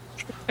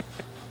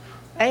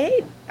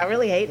 I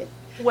really hate it.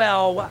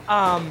 Well,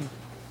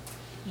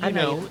 I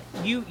know,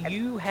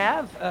 you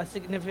have a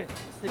significant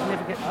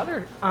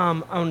other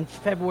on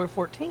February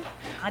 14th.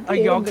 Are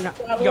y'all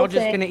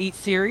just gonna eat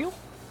cereal?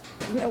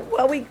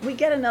 Well, we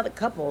get another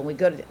couple and we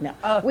go to no.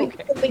 Oh, we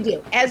okay. we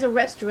do. As a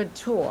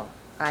restaurateur,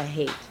 I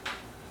hate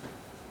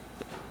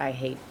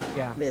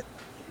Yeah. this.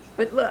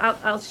 But look,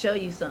 I'll show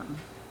you something.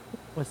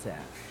 What's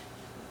that?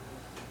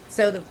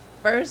 So the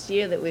first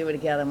year that we were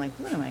together, I'm like,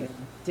 what am I going to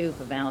do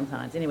for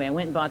Valentine's? Anyway, I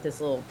went and bought this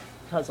little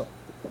puzzle,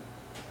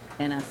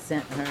 and I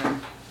sent her.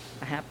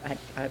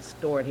 I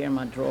store it here in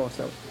my drawer.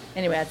 So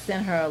anyway, I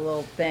sent her a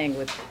little thing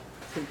with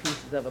 2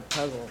 pieces of a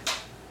puzzle.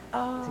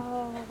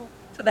 Oh.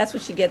 So that's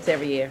what she gets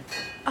every year.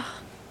 I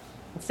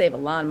save a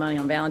lot of money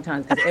on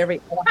Valentine's because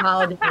every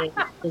holiday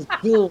is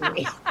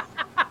jewelry.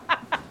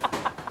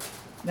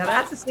 Now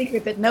that's a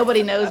secret that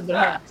nobody knows but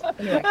her.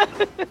 Anyway.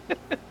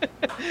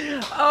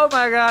 Oh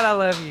my God, I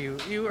love you.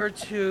 You are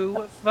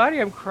too funny.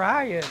 I'm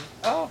crying.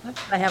 Oh.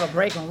 I have a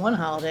break on one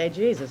holiday.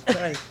 Jesus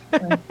Christ.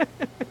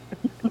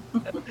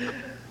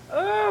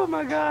 Oh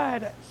my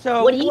God.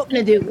 So What are you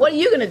gonna do? What are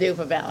you gonna do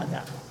for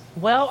Valentine's?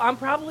 Well, I'm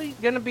probably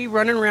gonna be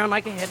running around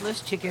like a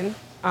headless chicken.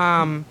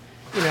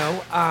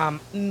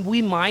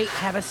 We might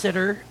have a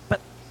sitter,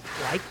 but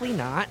likely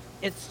not.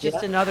 It's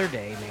just another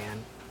day,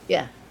 man.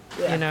 Yeah.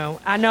 You know,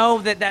 I know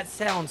that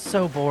sounds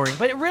so boring,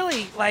 but it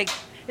really, like,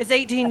 it's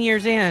 18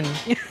 years in.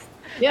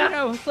 Yeah. You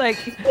know, it's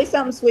like, You say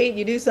something sweet,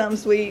 you do something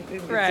sweet.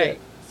 That's right,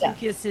 it. some Yeah.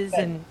 kisses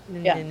Right. and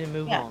Yeah. then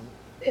move Yeah. on.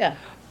 Yeah.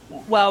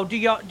 Well, do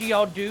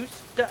y'all do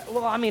stuff?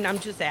 Well, I mean, I'm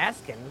just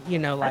asking,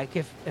 like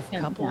if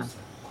Yeah, couples.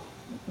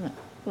 No,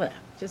 whatever.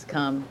 Just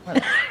come.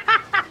 Whatever.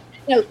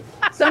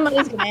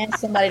 Somebody's gonna ask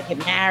somebody to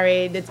get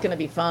married. It's gonna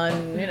be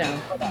fun. Whatever.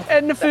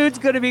 And the food's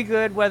going to be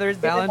good, whether it's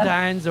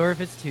Valentine's or if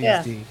it's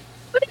Yeah. Tuesday.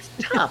 But it's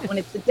tough when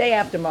it's the day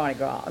after Mardi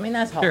Gras. I mean,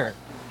 that's hard. Sure.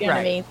 You know what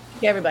I Right. mean?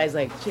 Everybody's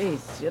like, "Jeez,"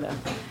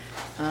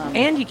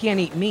 And you can't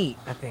eat meat,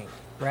 I think,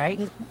 right?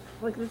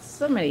 Like, there's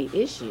so many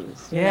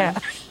issues. Yeah.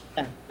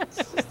 Yeah. It's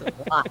just a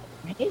lot.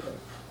 I hate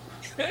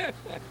it.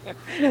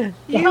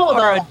 You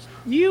are a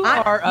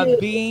I do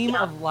beam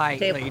discount of light,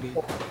 table lady.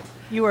 four.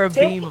 You are a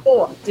Table beam of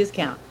 4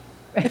 discount.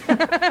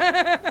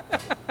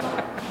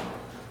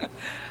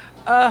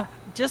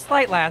 just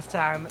like last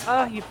time.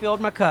 You filled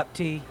my cup,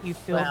 T. You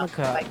filled Well, my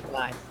cup.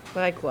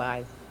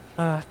 Likewise.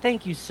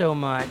 Thank you so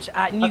much.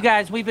 And you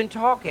guys, we've been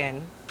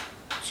talking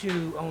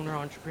to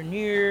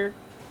owner-entrepreneur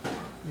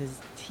Ms.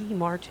 T.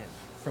 Martin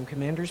from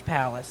Commander's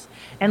Palace.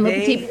 And look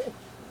at They- TV.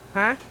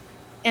 Huh?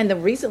 And the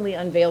recently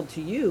unveiled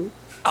to you,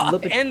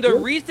 and the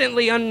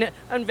recently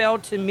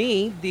unveiled to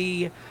me,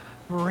 the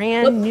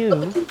brand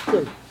new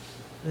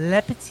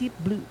Le Petit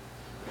Bleu.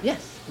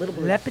 Yes, Little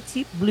Blue. Le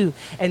Petit Bleu.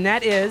 And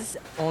that is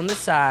on the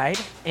side,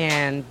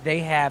 and they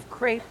have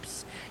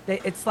crepes.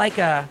 It's like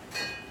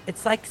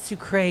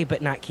sucre,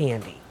 but not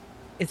candy.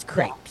 It's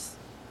crepes.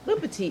 Le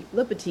Petit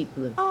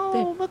Bleu.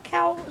 Oh, look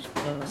how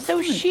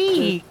so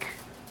chic.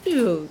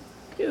 Cute.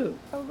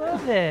 I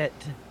love it.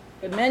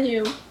 Good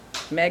menu.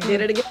 Meg did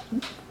it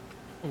again.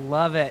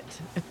 Love it.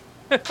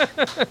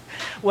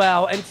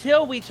 Well,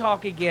 until we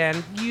talk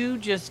again, you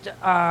just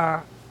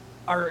are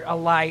a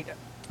light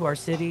to our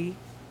city.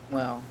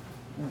 Well,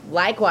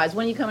 likewise.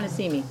 When are you coming to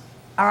see me?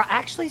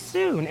 Actually,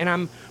 soon.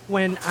 And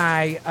when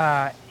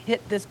I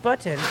hit this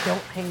button,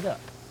 don't hang up.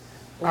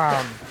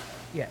 Okay.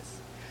 Yes.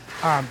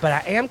 But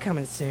I am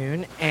coming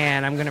soon,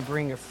 and I'm gonna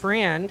bring a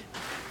friend.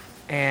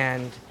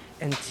 And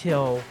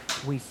until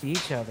we see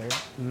each other,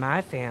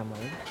 my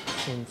family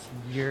sends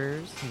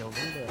yours no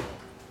love.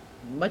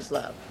 Much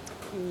love.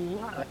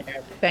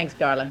 Thanks,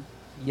 darling.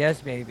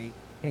 Yes, baby.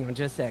 Hang on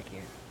just a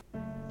second.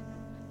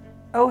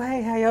 Oh,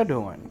 hey, how y'all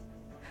doing?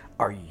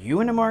 Are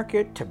you in the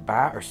market to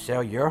buy or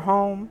sell your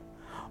home?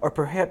 Or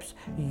perhaps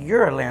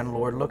you're a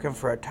landlord looking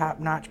for a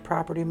top-notch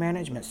property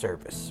management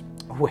service?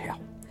 Well,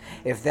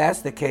 if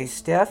that's the case,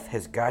 Steph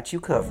has got you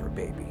covered,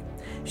 baby.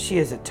 She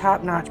is a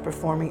top-notch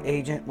performing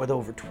agent with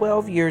over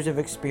 12 years of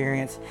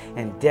experience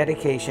and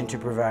dedication to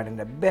providing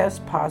the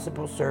best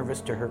possible service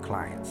to her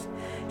clients.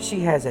 She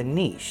has a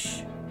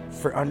niche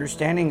for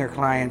understanding her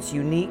clients'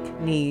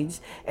 unique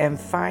needs and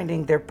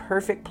finding their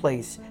perfect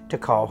place to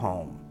call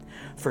home.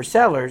 For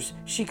sellers,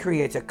 she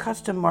creates a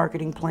custom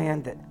marketing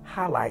plan that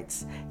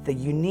highlights the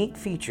unique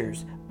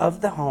features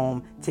of the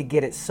home to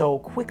get it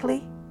sold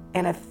quickly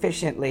and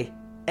efficiently.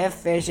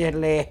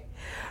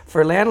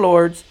 For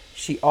landlords,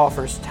 she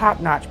offers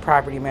top-notch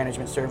property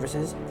management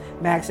services,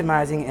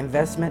 maximizing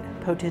investment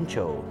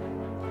potential.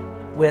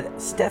 With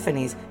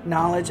Stephanie's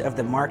knowledge of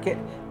the market,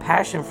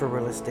 passion for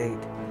real estate,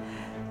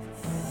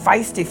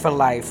 feisty for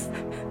life,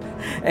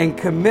 and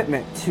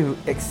commitment to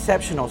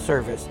exceptional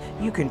service,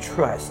 you can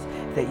trust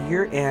that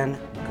you're in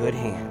good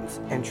hands.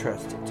 And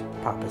trust it,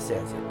 Papa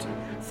says it.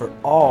 For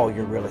all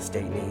your real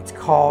estate needs,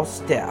 call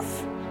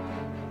Steph.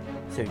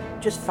 So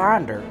just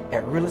find her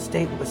at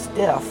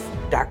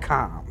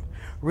realestatewithsteph.com.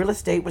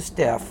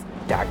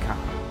 realestatewithsteph.com.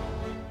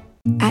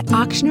 At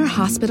Auctioneer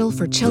Hospital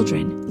for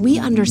Children, we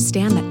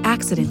understand that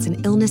accidents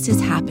and illnesses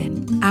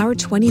happen. Our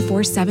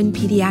 24/7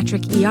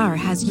 pediatric ER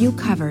has you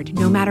covered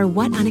no matter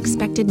what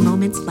unexpected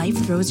moments life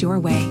throws your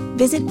way.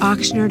 Visit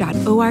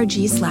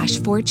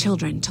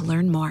auctioneer.org/4children to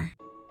learn more.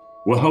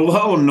 Well,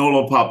 hello,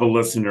 NOLA Papa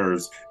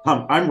listeners.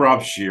 I'm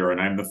Rob Shear,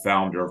 and I'm the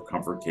founder of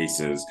Comfort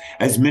Cases.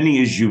 As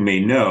many as you may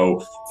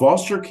know,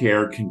 foster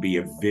care can be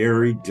a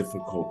very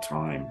difficult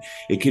time.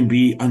 It can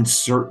be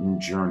uncertain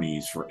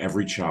journeys for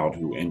every child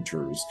who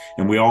enters,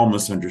 and we all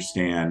must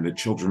understand that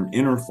children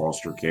enter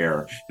foster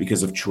care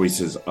because of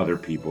choices other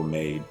people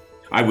made.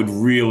 I would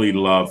really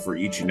love for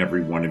each and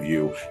every one of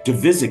you to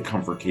visit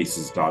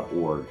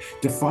comfortcases.org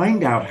to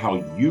find out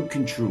how you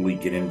can truly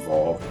get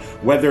involved,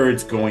 whether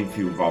it's going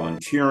through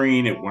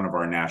volunteering at one of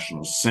our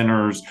national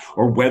centers,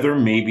 or whether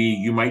maybe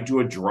you might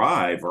do a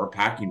drive or a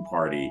packing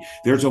party.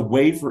 There's a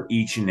way for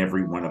each and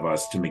every one of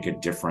us to make a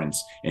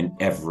difference in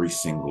every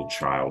single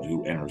child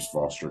who enters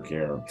foster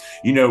care.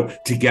 You know,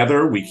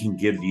 together we can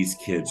give these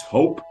kids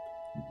hope,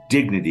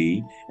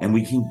 dignity, and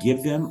we can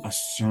give them a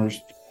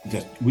source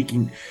that we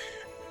can...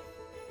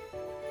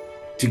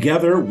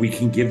 Together, we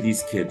can give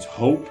these kids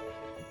hope,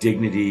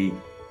 dignity,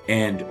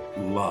 and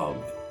love,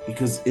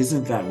 because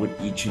isn't that what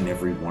each and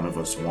every one of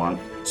us want?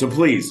 So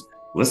please,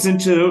 listen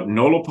to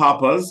NOLA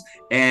Papas,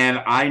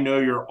 and I know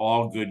you're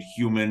all good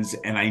humans,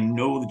 and I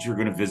know that you're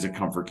going to visit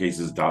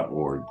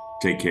comfortcases.org.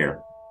 Take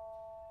care.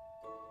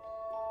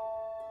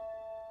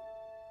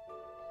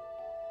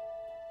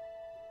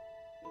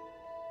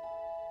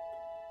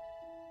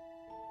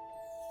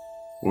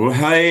 Well,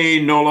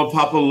 hey, NOLA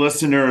Papa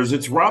listeners,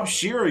 it's Rob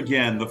Shear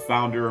again, the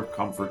founder of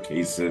Comfort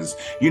Cases.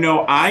 You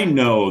know, I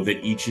know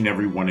that each and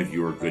every one of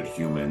you are good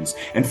humans,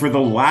 and for the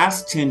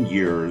last 10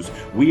 years,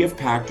 we have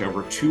packed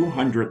over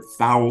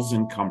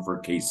 200,000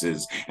 comfort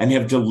cases and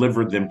have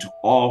delivered them to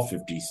all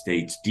 50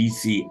 states,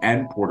 DC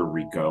and Puerto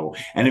Rico,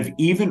 and have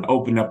even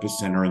opened up a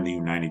center in the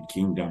United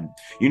Kingdom.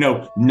 You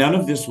know, none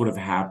of this would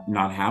have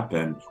not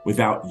happened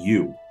without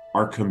you,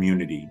 our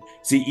community.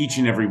 See, each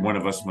and every one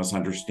of us must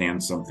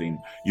understand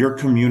something. Your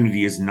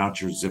community is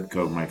not your zip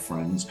code, my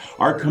friends.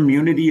 Our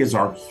community is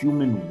our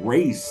human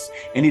race,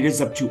 and it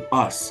is up to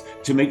us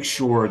to make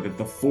sure that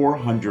the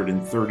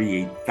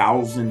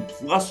 438,000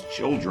 plus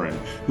children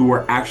who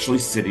are actually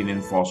sitting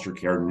in foster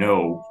care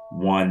know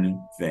one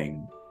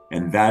thing,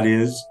 and that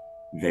is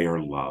they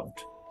are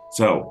loved.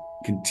 So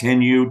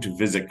continue to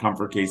visit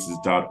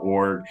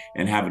comfortcases.org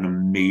and have an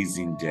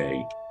amazing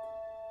day.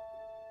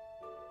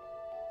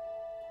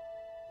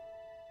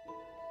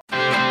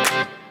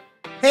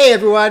 Hey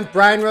everyone,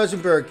 Brian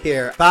Rosenberg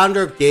here,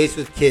 founder of Days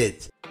with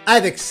Kids. I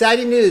have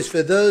exciting news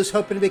for those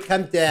hoping to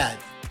become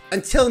dads.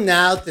 Until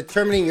now,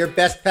 determining your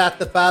best path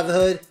to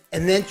fatherhood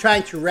and then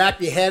trying to wrap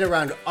your head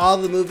around all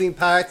the moving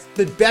parts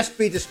could best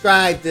be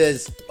described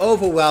as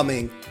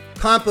overwhelming,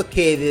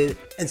 complicated,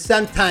 and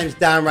sometimes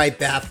downright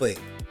baffling.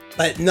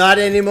 But not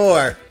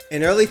anymore.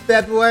 In early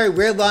February,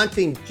 we're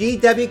launching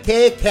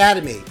GWK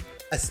Academy,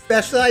 a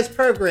specialized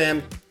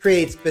program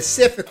created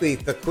specifically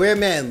for queer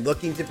men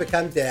looking to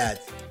become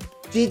dads.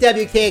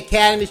 GWK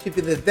Academy should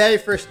be the very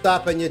first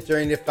stop on your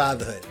journey to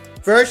fatherhood.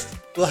 First,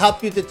 we'll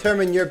help you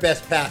determine your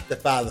best path to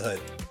fatherhood.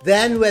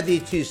 Then, whether you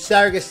choose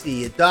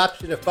surrogacy,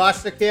 adoption, or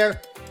foster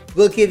care,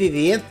 we'll give you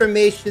the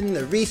information,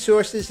 the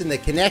resources, and the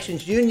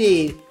connections you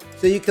need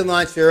so you can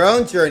launch your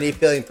own journey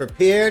feeling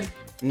prepared,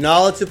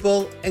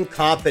 knowledgeable, and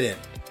confident.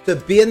 So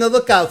be on the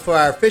lookout for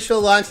our official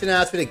launch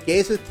announcement at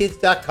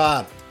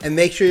gayswithkids.com, and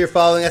make sure you're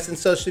following us on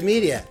social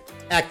media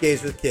at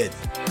Gays with Kids.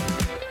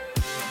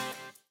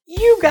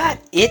 You got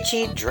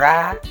itchy,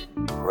 dry,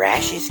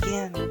 rashy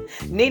skin?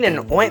 Need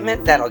an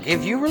ointment that'll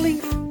give you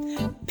relief?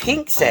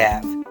 Pink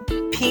Salve,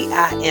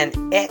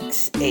 P-I-N-X-A-V,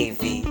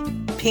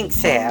 Pink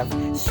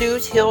Salve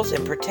soothes, heals,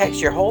 and protects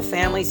your whole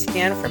family's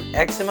skin from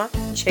eczema,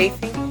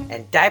 chafing,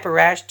 and diaper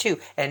rash too,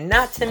 and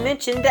not to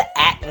mention the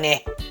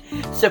acne.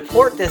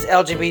 Support this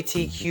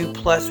LGBTQ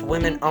plus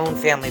women-owned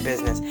family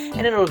business,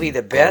 and it'll be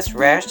the best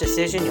rash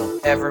decision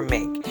you'll ever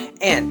make.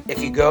 And if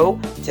you go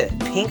to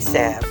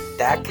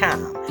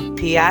pinksalve.com,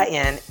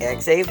 PINXAV.com,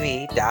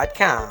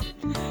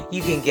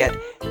 you can get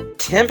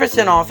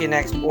 10% off your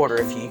next order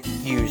if you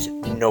use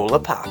NOLA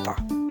Papa.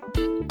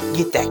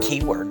 Get that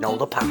keyword,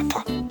 NOLA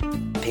Papa.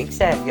 Pink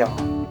Salve, y'all.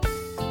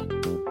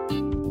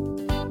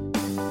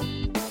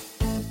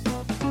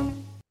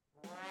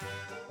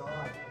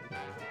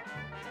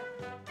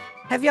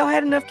 Have y'all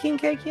had enough king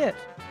cake yet?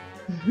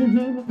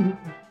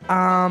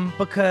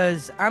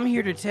 Because I'm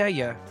here to tell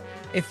you,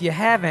 if you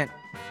haven't,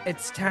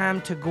 it's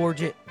time to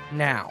gorge it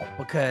now,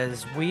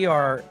 because we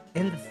are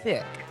in the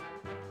thick.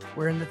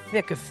 We're in the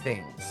thick of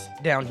things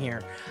down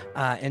here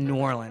in New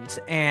Orleans,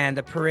 and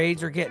the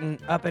parades are getting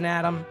up and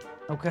at 'em.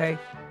 Okay,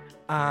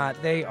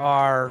 they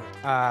are.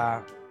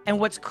 And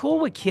what's cool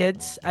with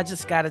kids, I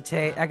gotta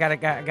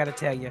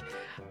tell you,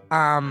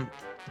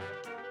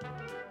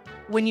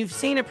 when you've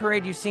seen a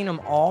parade, you've seen them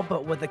all,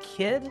 but with a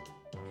kid,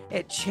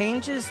 it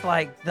changes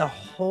like the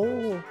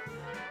whole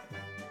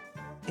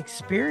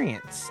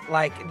experience.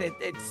 Like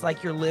it's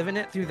like you're living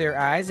it through their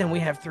eyes, and we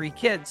have 3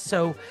 kids,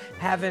 so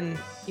having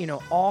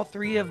all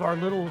 3 of our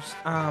littles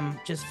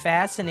just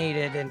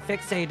fascinated and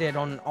fixated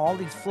on all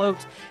these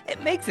floats,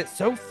 it makes it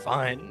so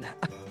fun.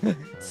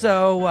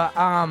 So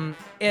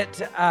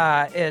it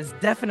is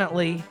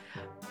definitely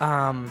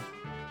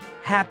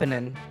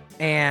happening,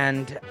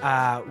 and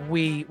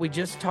we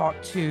just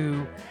talked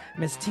to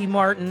Miss T.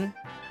 Martin,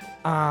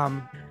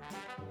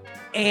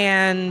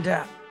 and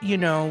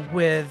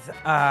with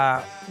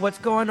what's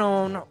going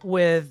on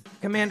with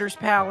Commander's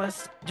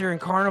Palace during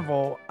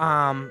Carnival,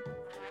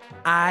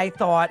 I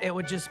thought it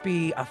would just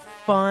be a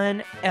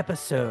fun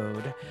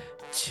episode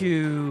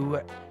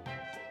to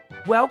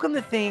welcome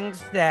the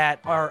things that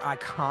are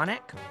iconic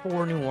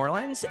for New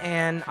Orleans,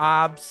 and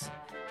OBS,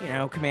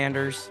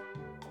 Commander's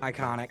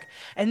iconic.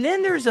 And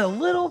then there's a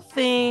little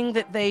thing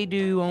that they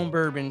do on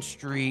Bourbon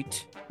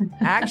Street,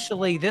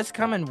 actually this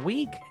coming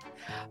week.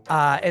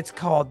 It's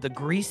called the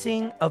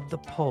Greasing of the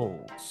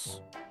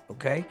Poles,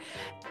 okay?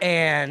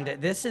 And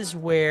this is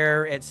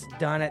where it's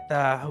done at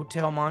the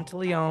Hotel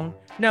Monteleone.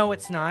 No,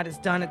 it's not. It's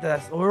done at the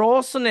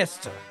Royal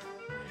Sinister.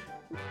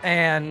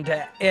 And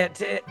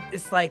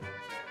it's like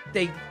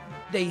they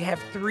have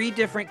 3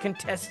 different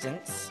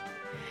contestants,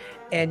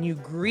 and you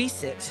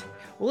grease it.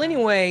 Well,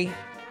 anyway,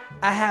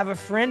 I have a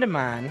friend of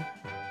mine,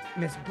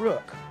 Miss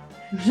Brooke.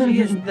 She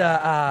is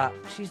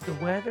she's the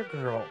weather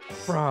girl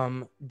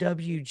from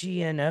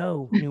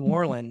WGNO New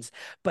Orleans,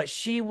 but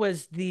she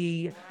was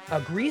the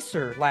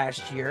greaser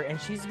last year, and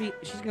she's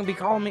gonna be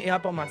calling me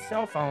up on my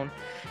cell phone,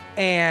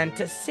 and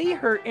to see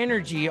her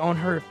energy on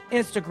her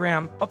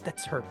Instagram. Oh,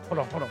 that's her. Hold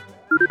on.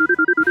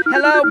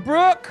 Hello,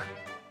 Brooke.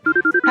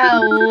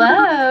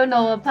 Hello,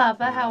 Nola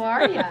Papa. How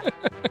are you?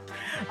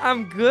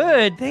 I'm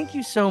good. Thank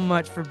you so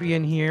much for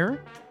being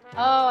here.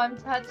 Oh, I'm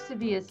touched to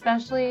be,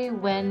 especially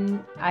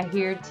when I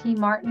hear T.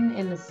 Martin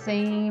in the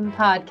same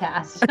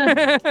podcast.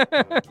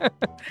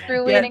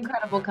 Truly an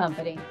incredible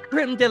company.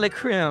 Creme de la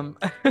creme.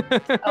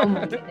 Oh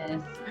my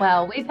goodness.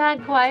 Well, we've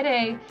had quite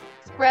a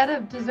spread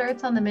of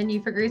desserts on the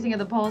menu for Greasing of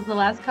the Poles the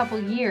last couple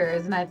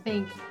years, and I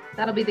think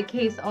that'll be the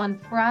case on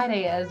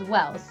Friday as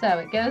well. So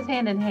it goes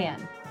hand in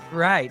hand.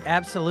 Right,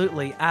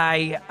 absolutely.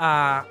 I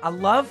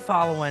love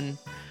following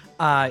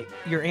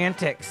your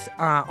antics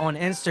on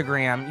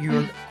Instagram.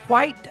 You're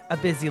quite a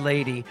busy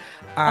lady.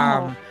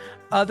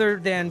 Other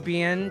than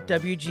being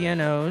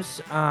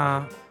WGNO's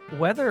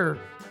weather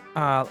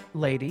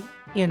lady,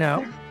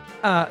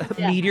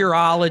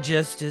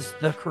 meteorologist is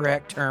the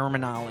correct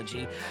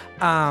terminology.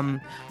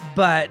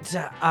 But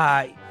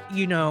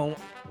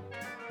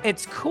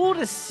it's cool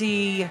to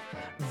see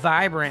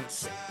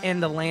vibrance in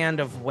the land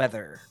of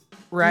weather.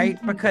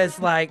 right? Because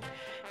like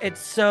it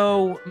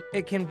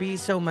can be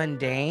so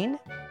mundane,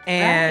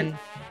 and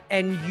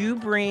you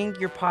bring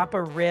your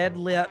Papa red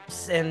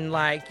lips, and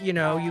like,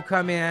 you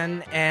come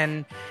in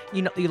and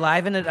you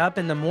liven it up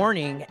in the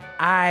morning.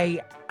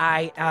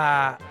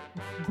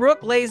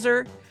 Brooke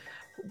Laser,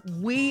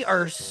 we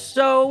are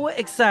so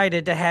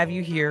excited to have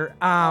you here.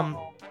 I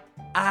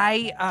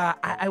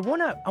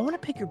wanna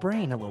pick your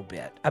brain a little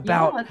bit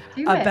about let's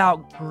do it.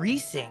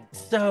 greasing.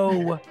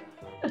 So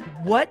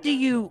what do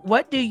you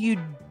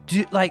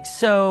do? Like,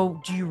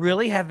 so do you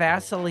really have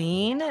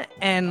Vaseline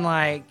and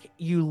like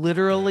you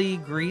literally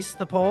grease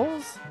the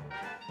poles?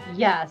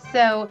 Yeah,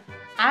 so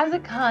as a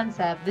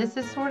concept, this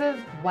is sort of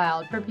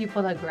wild for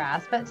people to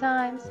grasp at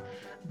times,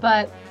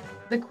 but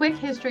the quick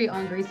history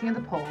on greasing of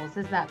the poles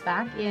is that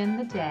back in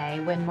the day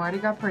when Mardi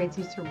Gras parades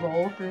used to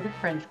roll through the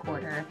French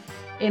Quarter,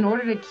 in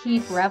order to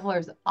keep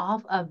revelers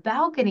off of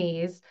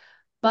balconies,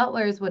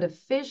 butlers would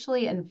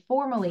officially and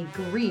formally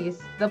grease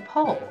the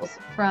poles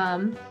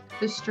from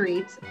the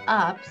streets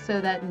up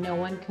so that no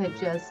one could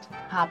just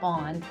hop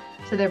on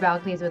to their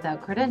balconies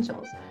without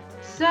credentials.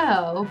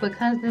 So,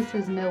 because this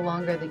is no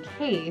longer the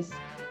case,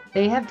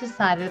 they have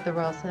decided at the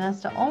Royal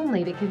Sonesta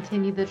only to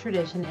continue the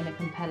tradition in a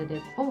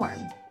competitive form.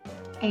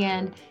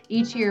 And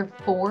each year,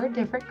 4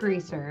 different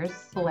greasers,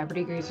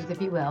 celebrity greasers, if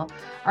you will,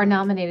 are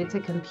nominated to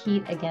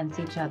compete against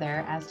each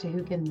other as to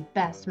who can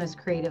best, most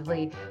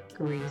creatively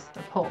grease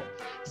the pole.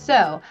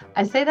 So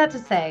I say that to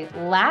say,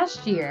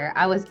 last year,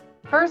 I was,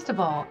 first of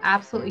all,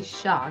 absolutely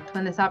shocked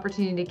when this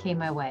opportunity came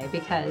my way,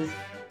 because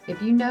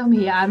if you know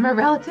me, I'm a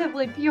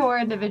relatively pure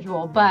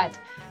individual, but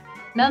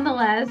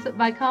nonetheless,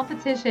 my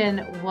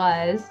competition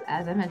was,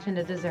 as I mentioned,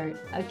 a dessert,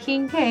 a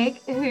king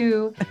cake,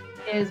 who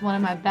is one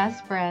of my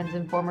best friends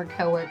and former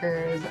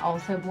coworkers,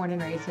 also born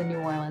and raised in New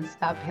Orleans,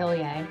 Scott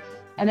Pillier.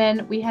 And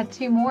then we had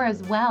 2 more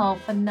as well,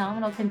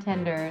 phenomenal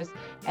contenders,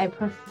 a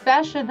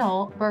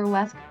professional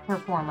burlesque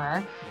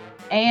performer,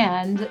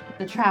 and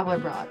the Traveler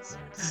Broads.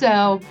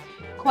 So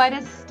quite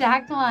a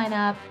stacked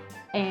lineup.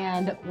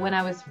 And when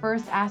I was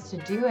first asked to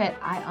do it,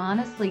 I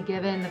honestly,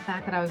 given the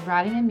fact that I was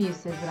riding in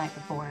Muses the night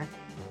before,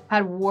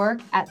 had work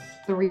at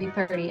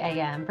 3:30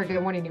 a.m. for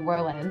Good Morning New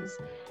Orleans,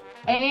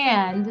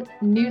 and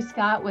knew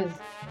Scott was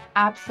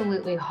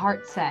absolutely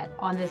heart set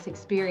on this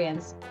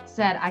experience,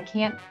 said, I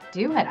can't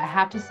do it. I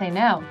have to say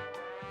no.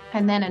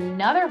 And then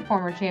another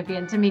former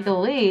champion,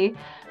 Tamika Lee,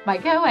 my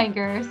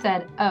co-anchor,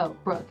 said, oh,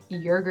 Brooke,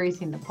 you're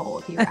greasing the pole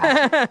if you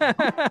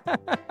ask.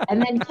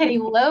 And then Kitty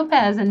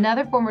Lopez,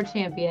 another former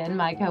champion,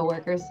 my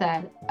coworker,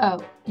 said, oh,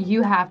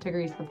 you have to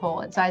grease the pole.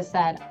 And so I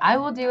said, I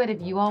will do it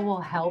if you all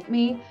will help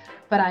me,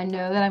 but I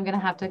know that I'm going to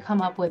have to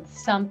come up with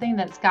something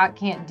that Scott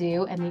can't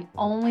do. And the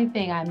only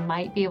thing I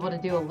might be able to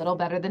do a little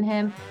better than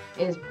him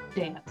is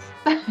dance.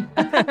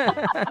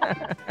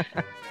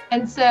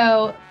 And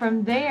so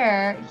from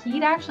there,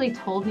 he'd actually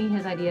told me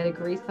his idea to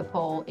grease the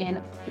pole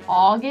in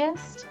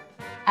August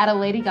at a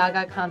Lady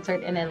Gaga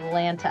concert in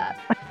Atlanta.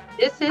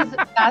 This is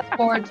fast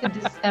forward to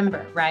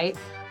December, right?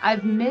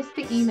 I've missed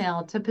the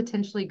email to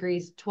potentially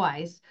grease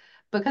twice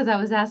because I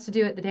was asked to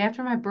do it the day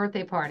after my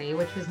birthday party,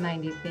 which was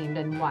 90s themed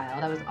and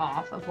wild. I was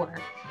off of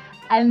work.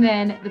 And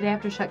then the day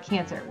after Shut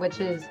Cancer, which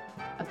is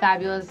a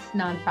fabulous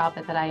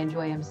nonprofit that I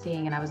enjoy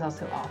emceeing, and I was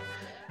also off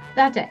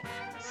that day.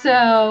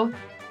 So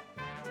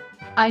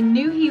I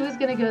knew he was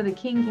going to go the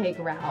king cake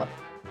route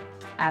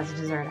as a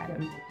dessert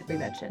item, as we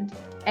mentioned.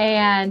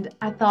 And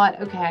I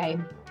thought, okay,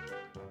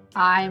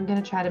 I'm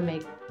going to try to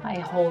make my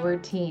whole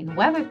routine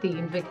weather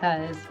themed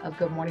because of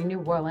Good Morning New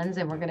Orleans,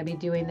 and we're going to be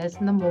doing this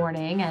in the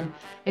morning, and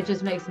it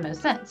just makes the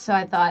most sense. So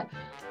I thought,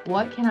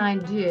 what can I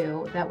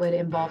do that would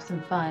involve some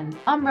fun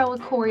umbrella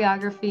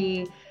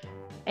choreography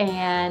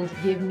and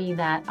give me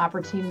that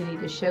opportunity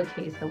to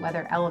showcase the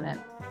weather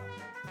element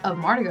of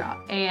Mardi Gras?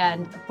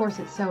 And of course,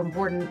 it's so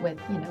important with,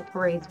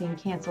 parades being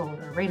canceled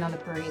or rain on the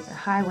parades or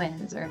high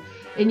winds or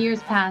in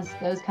years past,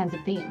 those kinds of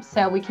themes.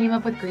 So we came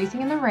up with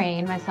Greasing in the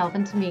Rain, myself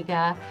and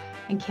Tamika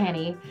and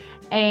Kenny.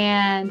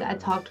 And I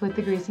talked with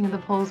the Greasing of the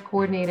Poles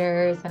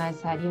coordinators, and I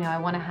said, I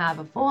want to have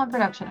a full-on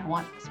production. I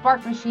want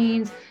spark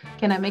machines.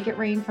 Can I make it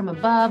rain from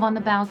above on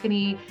the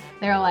balcony?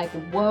 They're like,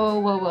 whoa,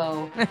 whoa,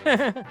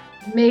 whoa.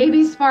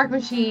 Maybe spark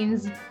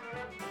machines.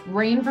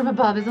 Rain from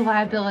above is a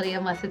liability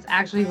unless it's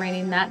actually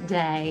raining that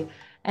day.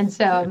 And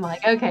so I'm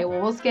like, okay, well,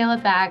 we'll scale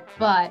it back.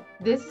 But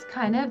this is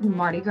kind of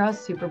Mardi Gras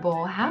Super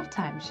Bowl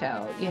halftime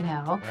show,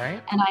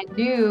 Right. And I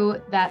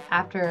knew that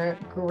after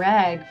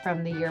Greg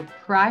from the year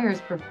prior's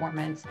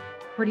performance,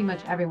 pretty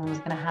much everyone was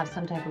going to have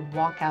some type of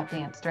walkout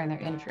dance during their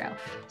intro.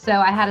 So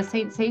I had a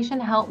sensation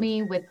help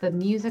me with the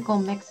musical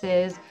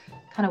mixes,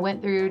 kind of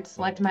went through,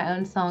 selected my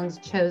own songs,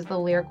 chose the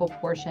lyrical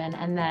portion,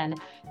 and then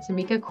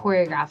Tamika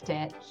choreographed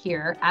it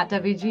here at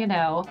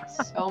WGNO.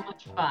 So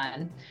much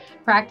fun.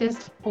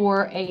 Practiced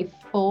for a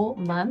full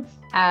month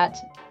at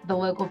the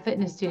local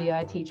fitness studio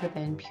I teach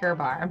within Pure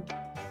Bar.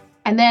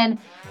 And then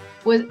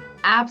was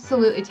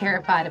absolutely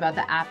terrified about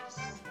the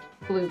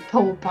absolute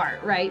pole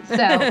part, right? So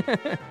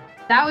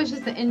that was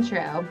just the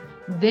intro.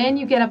 Then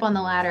you get up on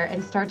the ladder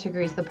and start to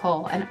grease the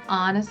pole. And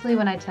honestly,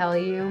 when I tell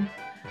you,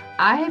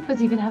 I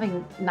was even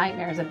having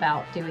nightmares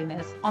about doing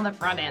this on the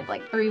front end,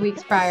 like 3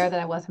 weeks prior, that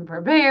I wasn't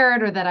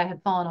prepared or that I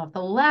had fallen off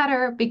the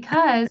ladder,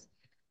 because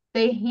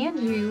they hand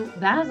you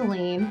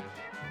Vaseline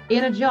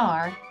in a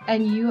jar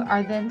and you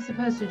are then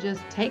supposed to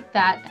just take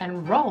that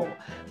and roll.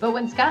 But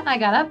when Scott and I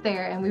got up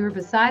there and we were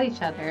beside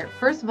each other,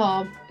 first of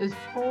all, it was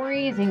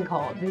freezing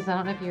cold, because I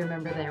don't know if you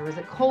remember, there was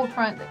a cold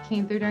front that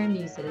came through during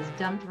muses,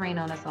 dumped rain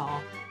on us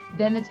all.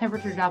 Then the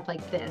temperature dropped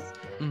like this.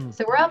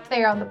 So we're up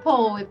there on the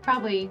pole with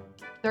probably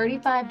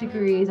 35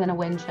 degrees and a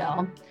wind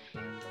chill,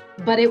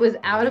 but it was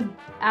out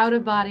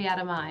of body, out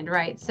of mind,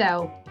 right?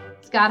 So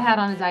Scott had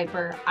on a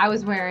diaper. I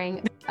was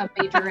wearing a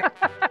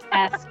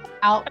Major-esque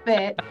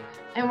outfit.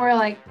 And we're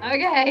like,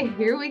 okay,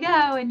 here we go.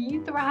 And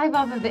you thrive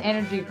off of the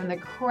energy from the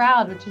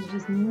crowd, which is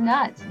just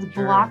nuts. It's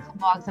blocks and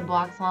blocks and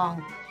blocks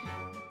long.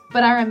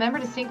 But I remember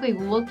distinctly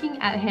looking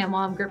at him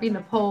while I'm gripping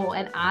the pole,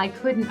 and I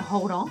couldn't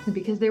hold on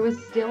because there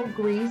was still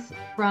grease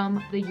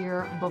from the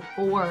year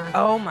before.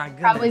 Oh my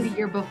goodness. Probably the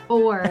year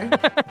before.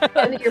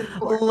 And the year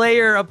before.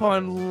 Layer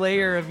upon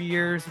layer of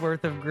years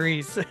worth of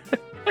grease.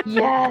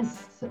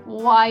 Yes,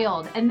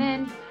 wild. And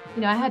then,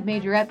 I had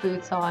majorette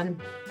boots on,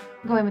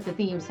 going with the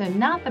theme, so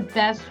not the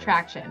best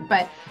traction,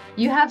 but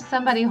you have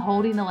somebody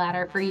holding the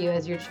ladder for you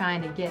as you're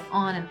trying to get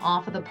on and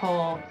off of the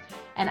pole.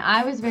 And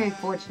I was very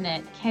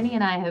fortunate. Kenny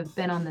and I have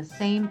been on the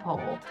same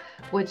pole,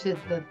 which is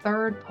the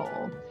third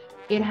pole.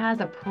 It has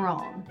a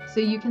prong, so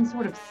you can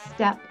sort of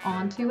step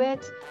onto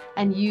it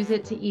and use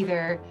it to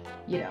either,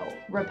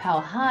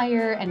 rappel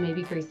higher and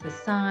maybe grease the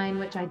sign,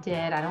 which I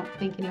did. I don't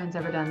think anyone's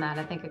ever done that.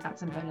 I think I got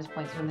some bonus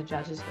points from the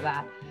judges for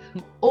that.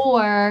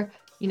 Or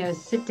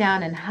sit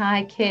down and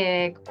high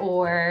kick,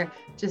 or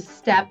just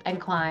step and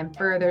climb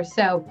further.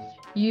 So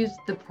use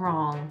the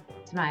prong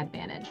to my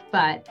advantage.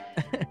 But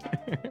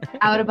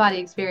out of body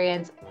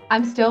experience,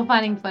 I'm still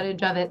finding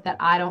footage of it that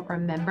I don't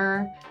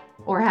remember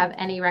or have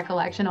any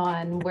recollection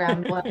on, where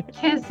I'm blowing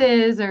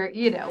kisses or,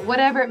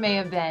 whatever it may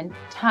have been.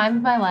 Time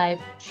of my life,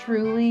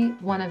 truly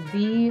one of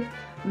the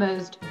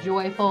most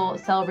joyful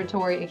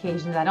celebratory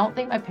occasions. I don't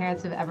think my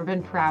parents have ever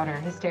been prouder,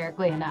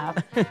 hysterically enough.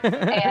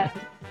 And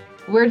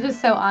we're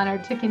just so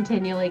honored to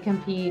continually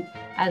compete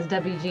as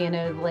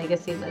WGNO's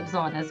legacy lives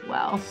on as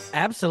well.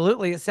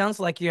 Absolutely. It sounds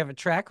like you have a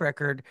track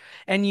record,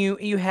 and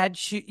you had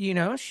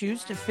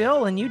shoes to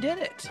fill, and you did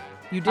it.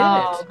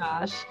 Oh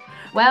gosh.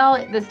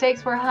 Well, the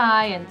stakes were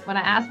high, and when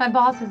I asked my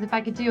bosses if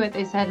I could do it,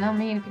 they said, "No,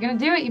 if you're going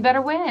to do it, you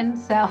better win."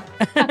 So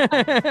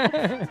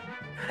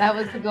that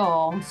was the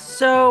goal.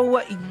 So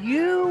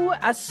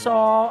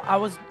I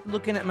was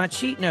looking at my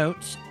cheat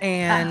notes,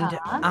 and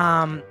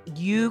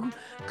you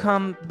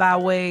come by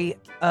way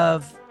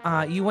of,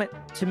 you went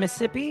to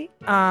Mississippi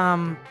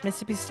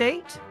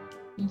State?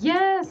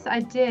 Yes, I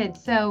did.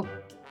 So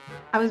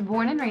I was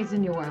born and raised in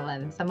New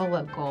Orleans. I'm a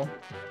local.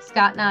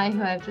 Scott and I,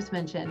 who I've just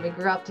mentioned, we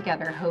grew up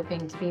together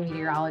hoping to be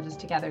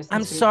meteorologists together.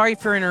 I'm sorry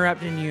for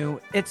interrupting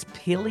you. It's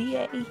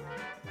Pillier?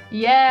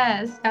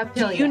 Yes, Scott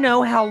Pillier. Do you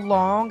know how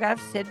long I've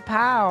said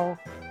pow?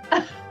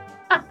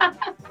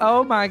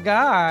 Oh my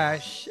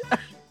gosh.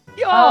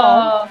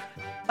 Y'all.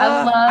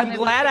 I'm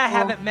glad I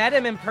haven't met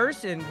him in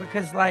person,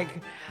 because Scott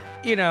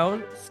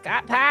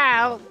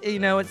Powell,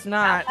 it's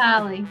not.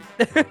 Scott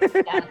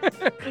yes.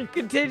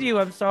 Continue,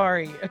 I'm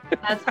sorry.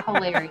 That's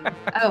hilarious.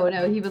 Oh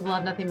no, he would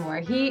love nothing more.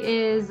 He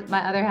is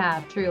my other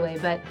half, truly.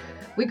 But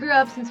we grew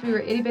up since we were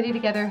itty bitty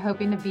together,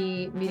 hoping to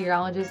be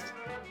meteorologists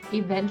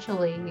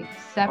eventually,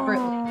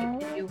 separately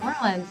in New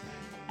Orleans.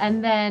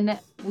 And then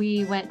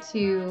we went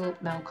to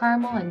Mount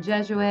Carmel and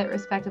Jesuit,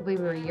 respectively.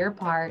 We were a year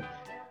apart.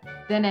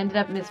 Then ended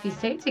up at Mississippi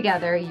State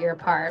together a year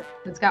apart.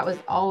 And Scott was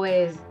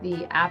always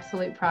the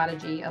absolute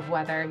prodigy of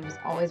weather. He was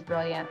always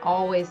brilliant,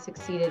 always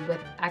succeeded with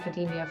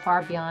academia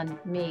far beyond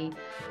me.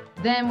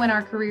 Then when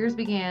our careers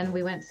began,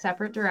 we went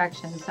separate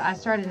directions. So I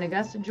started in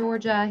Augusta,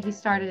 Georgia. He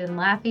started in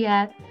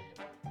Lafayette,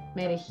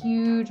 made a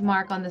huge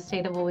mark on the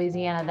state of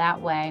Louisiana that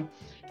way.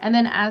 And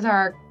then as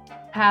our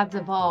paths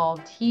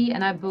evolved, he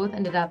and I both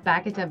ended up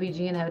back at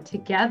WGNO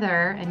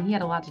together, and he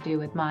had a lot to do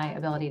with my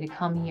ability to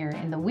come here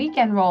in the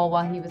weekend role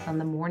while he was on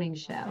the morning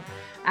show.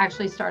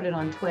 Actually started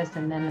on Twist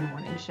and then the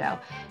morning show.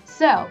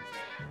 So,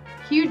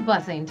 huge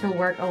blessing to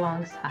work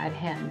alongside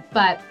him.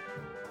 But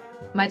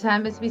my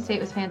time at Mississippi State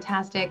was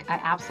fantastic. I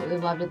absolutely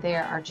loved it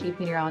there. Our chief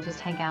meteorologist,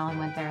 Hank Allen,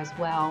 went there as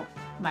well.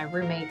 My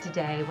roommate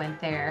today went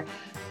there.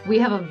 We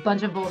have a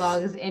bunch of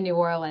Bulldogs in New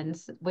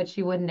Orleans, which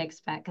you wouldn't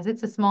expect because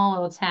it's a small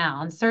little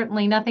town.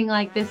 Certainly nothing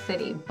like this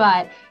city,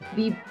 but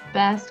the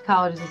best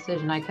college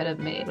decision I could have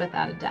made,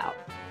 without a doubt.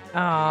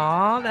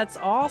 Oh, that's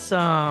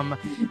awesome.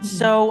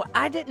 So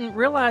I didn't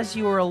realize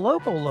you were a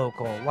local,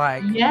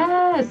 like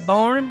yes,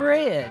 born and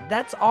bred.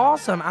 That's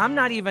awesome. I'm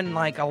not even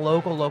like a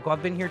local.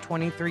 I've been here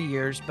 23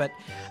 years, but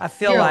I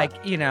feel like,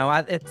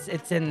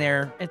 it's in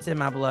there. It's in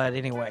my blood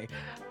anyway.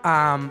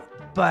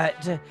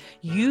 But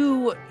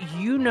you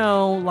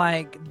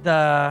like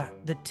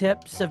the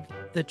tips of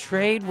the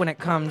trade when it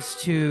comes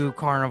to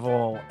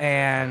Carnival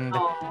and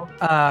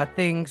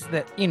things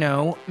that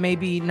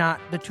maybe not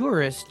the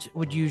tourist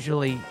would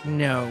usually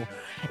know.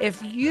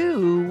 If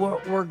you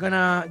were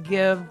gonna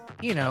give,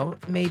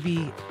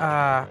 maybe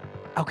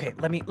okay,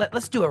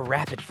 let's do a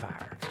rapid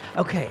fire.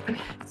 Okay.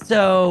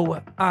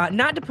 So,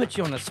 not to put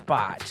you on the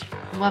spot,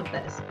 Love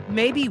this.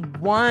 maybe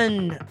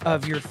one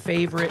of your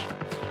favorite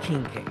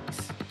king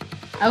cakes.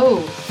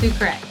 Oh,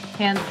 sucre,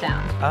 hands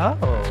down. Oh.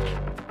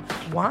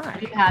 Have Why?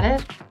 you had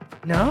it?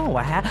 No,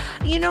 I have.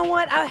 You know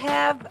what? I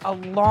have a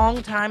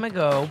long time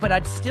ago, but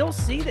I'd still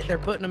see that they're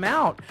putting them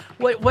out.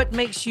 What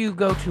makes you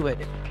go to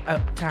it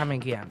time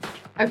again?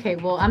 Okay,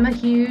 well, I'm a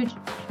huge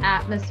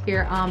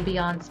atmosphere,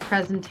 ambiance,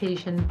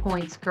 presentation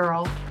points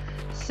girl.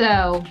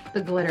 So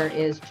the glitter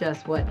is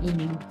just what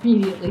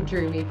immediately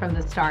drew me from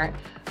the start.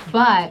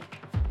 But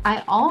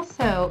I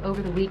also,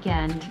 over the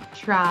weekend,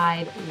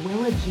 tried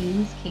Willa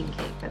Jean's king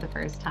cake for the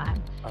first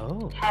time.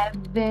 Oh.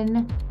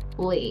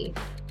 Heavenly.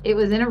 It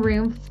was in a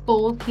room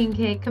full of king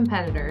cake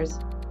competitors.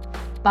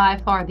 By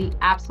far the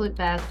absolute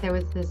best. There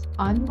was this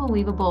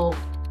unbelievable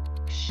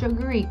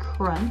sugary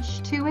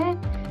crunch to it.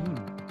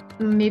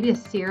 Maybe a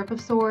syrup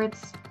of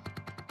sorts.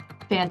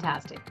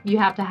 Fantastic. You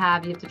have to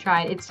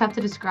try it. It's tough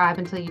to describe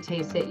until you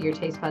taste it. Your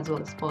taste buds will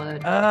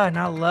explode. And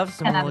I love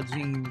some 10 out Willa of 10.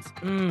 Jeans.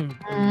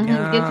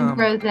 Get some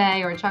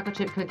rosé or a chocolate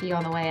chip cookie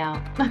on the way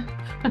out.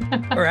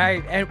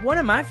 Right. And one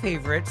of my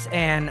favorites,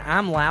 and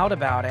I'm loud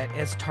about it,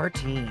 is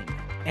tartine.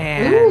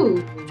 And Ooh.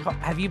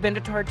 have you been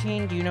to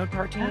Tartine? Do you know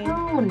Tartine?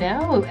 Oh,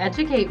 no.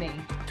 Educate me.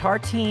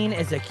 Tartine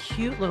is a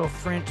cute little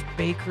French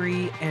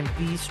bakery and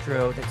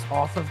bistro that's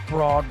off of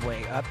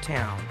Broadway,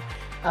 uptown.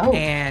 Oh,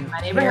 and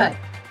my neighborhood.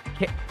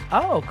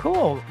 Oh,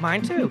 cool.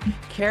 Mine too.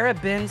 Kara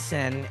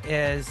Benson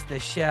is the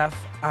chef,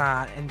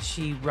 and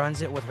she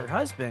runs it with her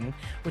husband,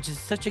 which is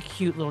such a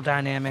cute little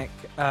dynamic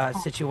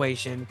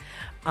situation.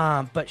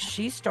 But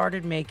she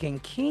started making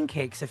king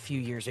cakes a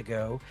few years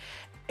ago,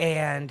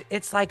 and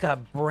it's like a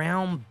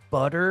brown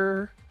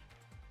butter,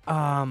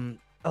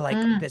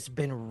 that's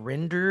been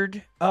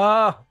rendered.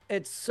 Oh,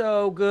 it's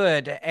so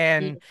good.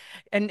 And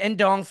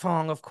Dong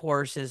Fong, of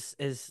course,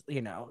 is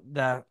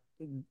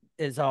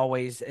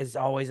always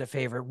a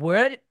favorite.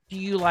 Where do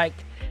you like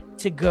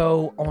to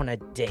go on a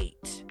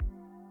date?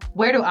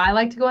 Where do I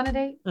like to go on a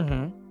date?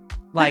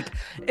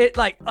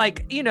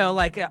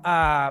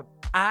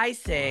 I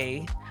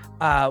say,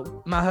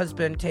 my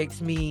husband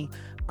takes me.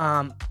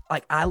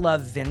 I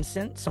love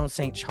Vincent's on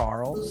St.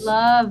 Charles.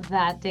 Love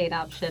that date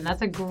option.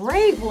 That's a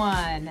great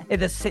one.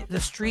 The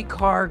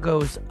streetcar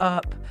goes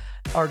up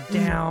or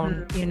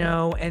down,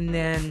 and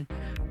then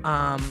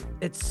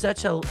it's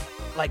such a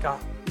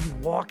you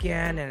walk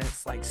in and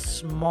it's like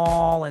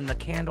small and the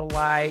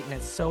candlelight and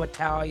it's so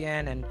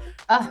Italian and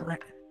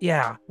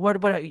yeah. What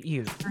about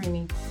you?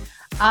 Dreamy.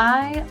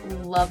 I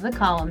love the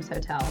Columns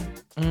Hotel.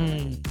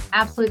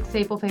 Absolute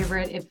staple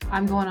favorite. If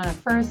I'm going on a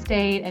first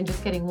date and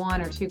just getting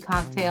one or two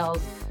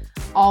cocktails,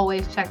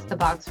 always checks the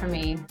box for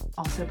me.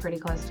 Also pretty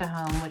close to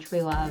home, which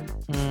we love.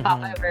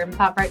 Pop over and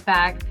pop right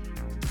back.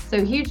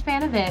 So huge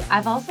fan of it.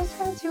 I've also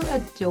started to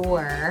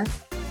adore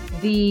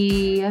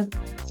the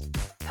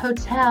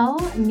hotel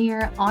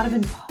near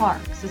Audubon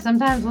Park. So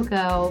sometimes we'll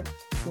go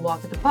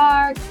walk at the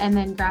park and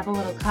then grab a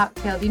little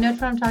cocktail. Do you know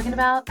what I'm talking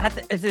about?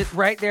 Is it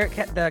right there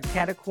at the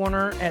Cata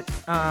Corner at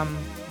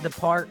the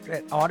park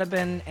at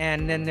Audubon,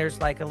 and then there's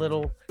like a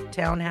little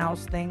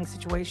townhouse thing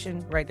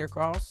situation right there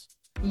across?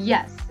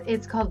 Yes,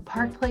 it's called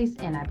Park Place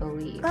Inn, I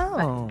believe.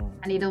 Oh. But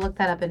I need to look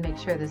that up and make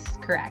sure this is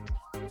correct.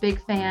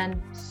 Big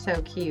fan,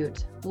 so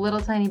cute.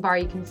 Little tiny bar,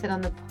 you can sit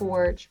on the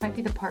porch. Might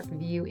be the Park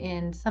View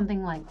Inn,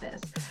 something like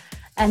this.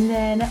 And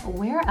then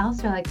where else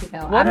do I like to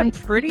go? What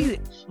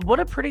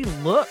a pretty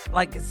look,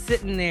 like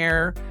sitting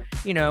there,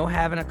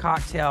 having a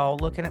cocktail,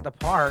 looking at the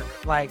park.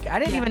 Like, I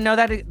didn't even know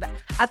that.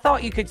 I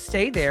thought you could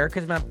stay there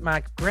because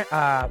my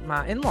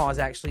in-laws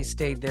actually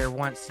stayed there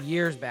once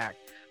years back.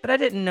 But I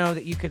didn't know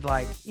that you could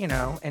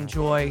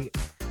enjoy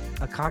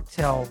a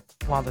cocktail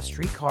while the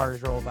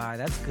streetcars roll by.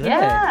 That's good.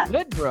 Yeah.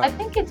 Good, bro. I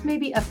think it's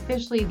maybe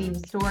officially the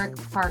Historic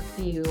Park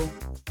View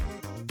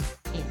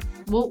Inn.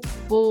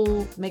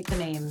 We'll make the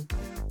name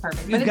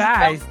perfect. You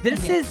guys,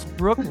 this is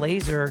Brooke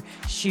Laser.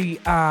 She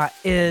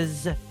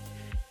is.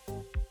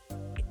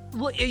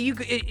 Well,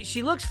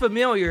 she looks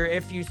familiar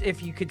if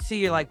you could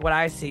see like what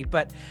I see,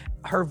 but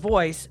her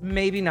voice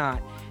maybe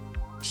not.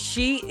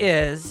 She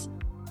is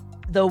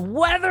the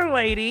weather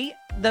lady,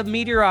 the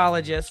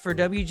meteorologist for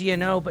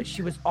WGNO, but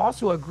she was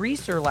also a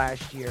greaser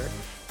last year,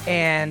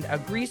 and a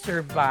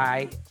greaser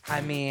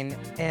in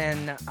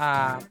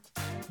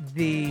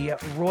the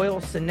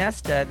Royal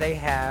Sonesta, they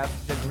have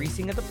the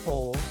greasing of the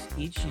poles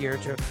each year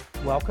to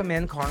welcome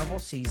in Carnival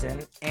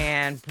season.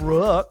 And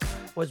Brooke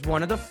was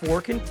one of the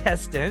 4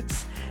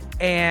 contestants,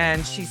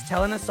 and she's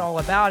telling us all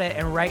about it.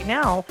 And right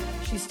now,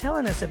 she's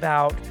telling us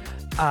about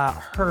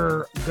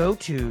her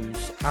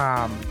go-tos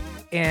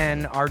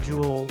in our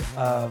jewel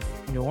of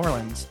New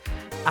Orleans.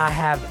 I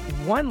have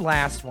one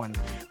last one.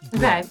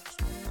 Okay.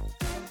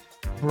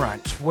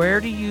 Brunch. Where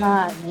do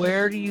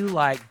you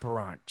like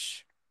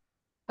brunch?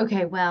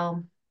 Okay,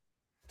 well,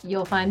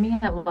 you'll find me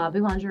at La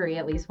Boulangerie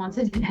at least once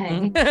a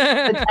day.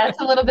 But that's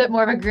a little bit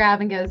more of a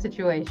grab and go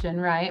situation,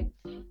 right?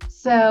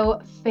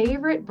 So,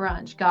 favorite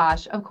brunch?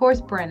 Gosh, of course,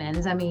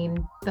 Brennan's. I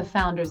mean, the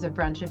founders of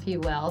brunch, if you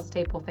will,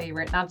 staple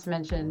favorite, not to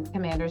mention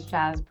Commander's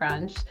Jazz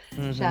Brunch,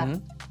 Chef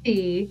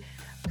T.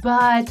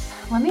 But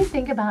let me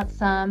think about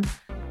some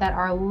that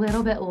are a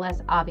little bit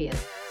less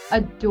obvious.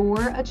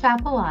 Adore a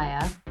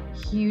Chapelaya.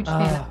 Huge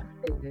fan of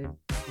the food.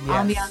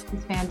 Ambiance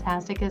is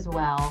fantastic as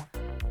well.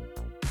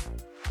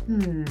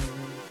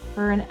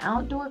 For an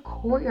outdoor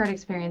courtyard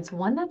experience,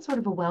 one that's sort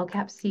of a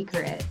well-kept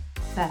secret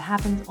that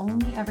happens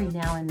only every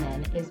now and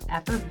then is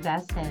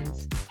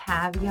Effervescence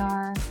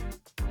Caviar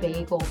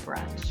Bagel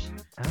Brunch.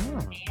 Oh.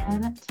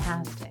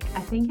 Fantastic.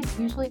 I think it's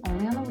usually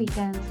only on the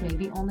weekends,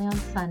 maybe only on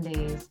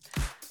Sundays.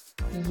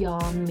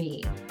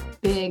 Yummy.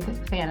 Big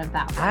fan of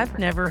that one. I've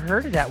never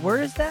heard of that.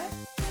 Where is that?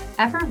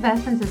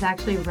 Effervescence is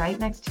actually right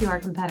next to our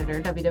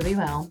competitor,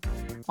 WWL,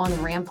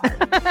 on Rampart.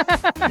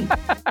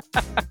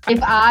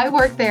 If I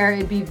worked there,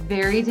 it'd be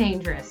very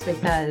dangerous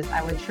because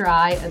I would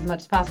try as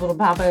much as possible to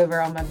pop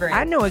over on my break.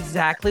 I know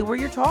exactly where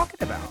you're talking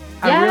about.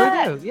 Yes.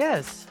 I really do.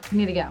 Yes. You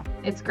need to go.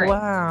 It's great.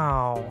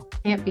 Wow.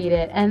 Can't beat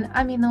it. And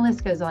I mean, the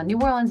list goes on. New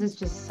Orleans is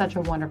just such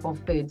a wonderful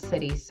food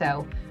city.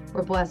 So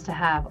we're blessed to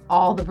have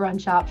all the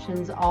brunch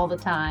options all the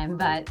time,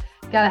 but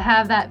got to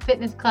have that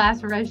fitness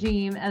class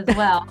regime as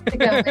well to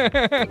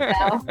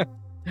go.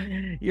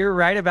 You're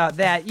right about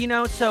that.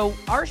 So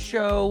our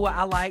show,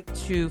 I like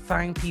to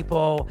find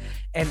people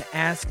and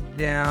ask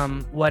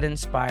them what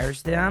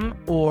inspires them,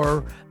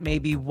 or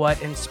maybe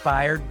what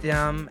inspired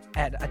them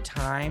at a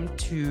time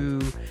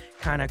to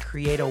kind of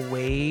create a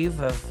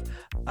wave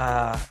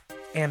of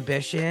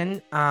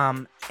ambition.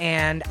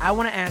 And I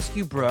want to ask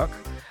you, Brooke,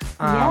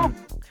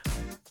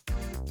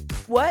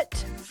 what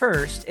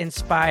first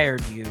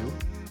inspired you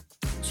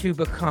to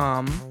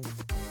become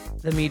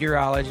the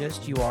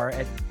meteorologist you are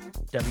at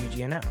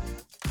WGNO?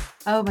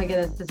 Oh my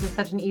goodness, this is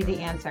such an easy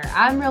answer.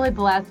 I'm really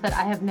blessed that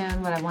I have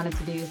known what I wanted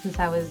to do since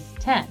I was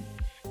 10.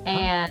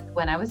 And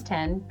when I was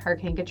 10,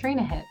 Hurricane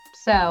Katrina hit.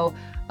 So,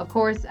 of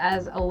course,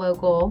 as a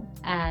local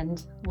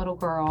and little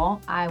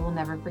girl, I will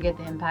never forget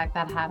the impact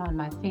that had on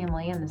my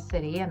family and the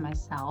city and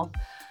myself.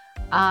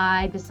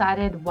 I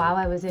decided while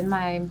I was in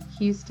my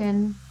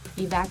Houston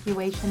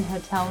evacuation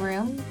hotel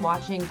room,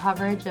 watching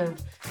coverage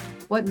of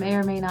what may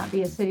or may not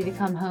be a city to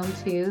come home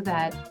to,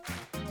 that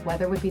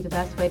weather would be the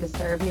best way to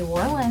serve New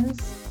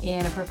Orleans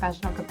in a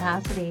professional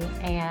capacity.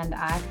 And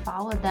I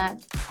followed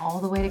that all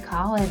the way to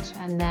college,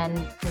 and then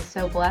was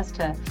so blessed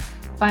to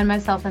find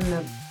myself in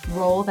the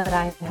role that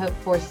I had hoped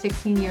for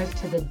 16 years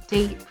to the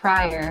date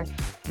prior,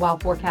 while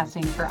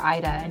forecasting for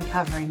Ida and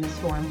covering the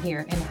storm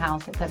here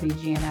in-house at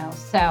WGNO.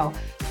 So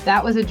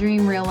that was a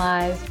dream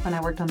realized when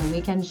I worked on the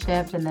weekend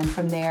shift. And then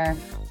from there,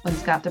 when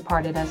Scott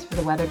departed us for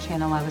the Weather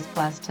Channel, I was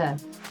blessed to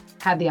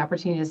have the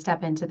opportunity to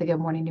step into the Good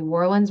Morning New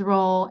Orleans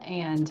role.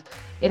 And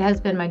it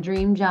has been my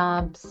dream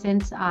job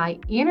since I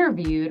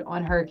interviewed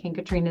on Hurricane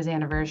Katrina's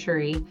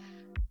anniversary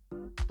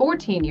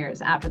 14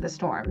 years after the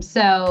storm.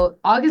 So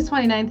August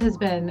 29th has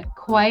been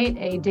quite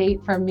a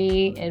date for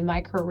me in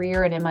my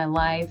career and in my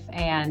life.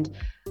 And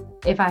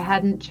if I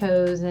hadn't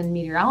chosen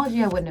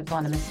meteorology, I wouldn't have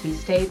gone to Mississippi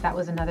State. That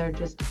was another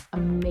just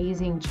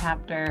amazing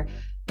chapter.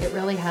 It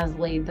really has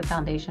laid the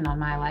foundation on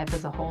my life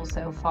as a whole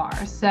so far.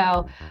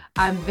 So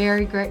I'm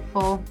very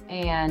grateful,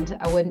 and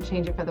I wouldn't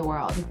change it for the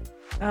world.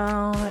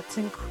 Oh, that's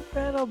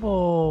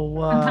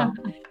incredible.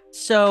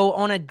 So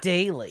on a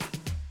daily,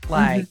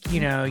 like,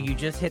 you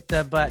just hit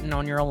the button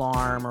on your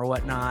alarm or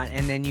whatnot,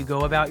 and then you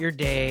go about your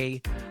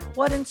day.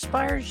 What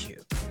inspires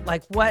you?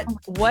 Like what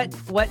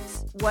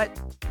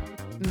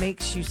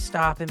makes you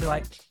stop and be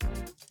like,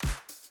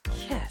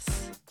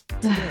 yes,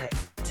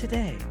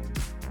 today.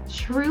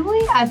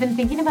 Truly, I've been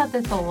thinking about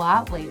this a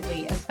lot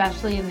lately,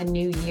 especially in the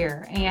new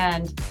year.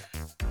 And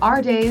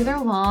our days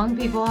are long.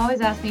 People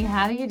always ask me,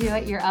 how do you do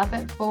it? You're up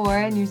at 4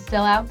 and you're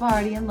still out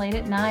partying late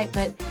at night,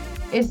 but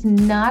it's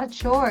not a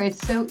chore.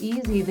 It's so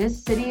easy.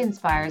 This city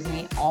inspires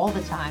me all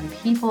the time.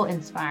 People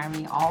inspire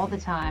me all the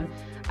time.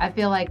 I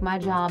feel like my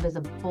job is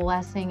a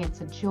blessing.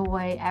 It's a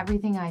joy.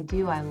 Everything I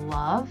do, I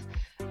love.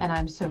 And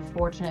I'm so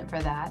fortunate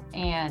for that.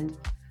 And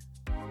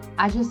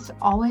I just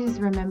always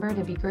remember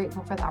to be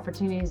grateful for the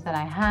opportunities that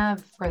I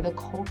have, for the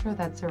culture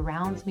that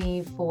surrounds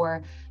me,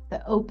 for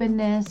the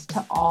openness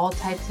to all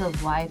types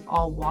of life,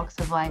 all walks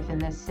of life in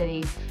this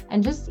city,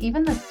 and just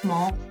even the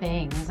small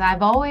things.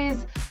 I've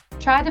always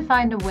tried to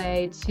find a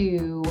way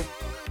to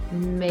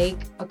make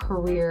a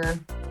career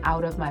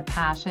out of my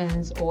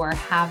passions, or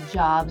have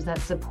jobs that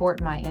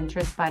support my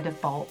interests by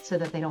default so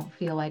that they don't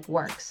feel like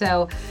work.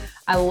 So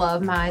I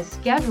love my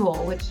schedule,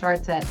 which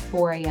starts at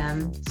 4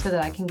 a.m. so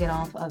that I can get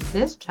off of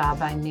this job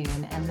by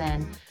noon and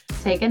then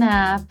take a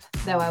nap,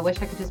 though I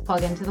wish I could just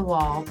plug into the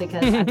wall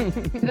because I do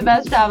the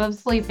best job of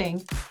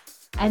sleeping.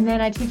 And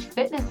then I teach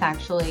fitness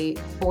actually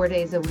 4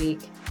 days a week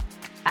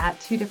at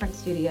 2 different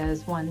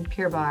studios, one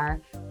Pure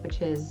Barre,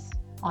 which is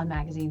on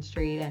Magazine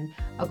Street and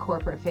a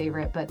corporate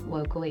favorite, but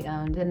locally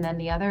owned. And then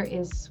the other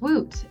is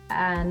Swoot,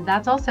 and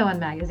that's also on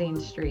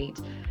Magazine Street.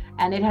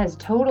 And it has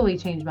totally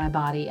changed my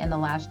body in the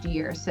last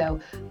year. So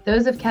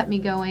those have kept me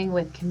going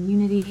with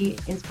community,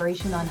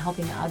 inspiration on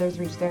helping others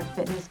reach their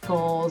fitness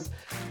goals,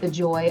 the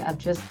joy of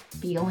just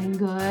feeling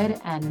good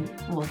and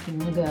looking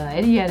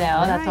good,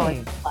 that's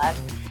always a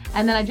plus.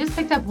 And then I just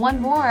picked up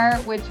one more,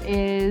 which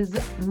is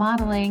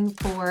modeling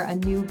for a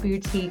new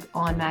boutique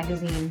on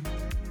magazine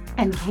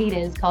and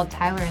Cadence called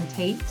Tyler and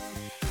Tate.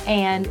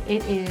 And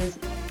it is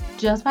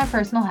just my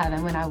personal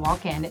heaven when I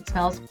walk in. It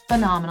smells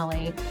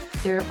phenomenally.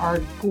 There are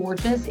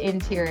gorgeous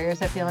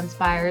interiors. I feel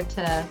inspired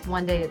to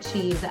one day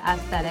achieve the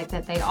aesthetic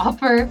that they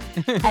offer.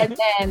 And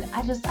then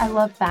I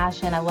love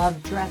fashion. I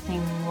love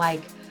dressing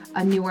like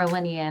a New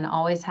Orleanian,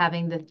 always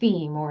having the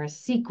theme or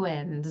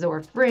sequins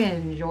or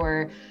fringe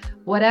or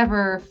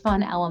whatever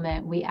fun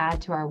element we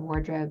add to our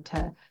wardrobe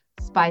to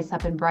spice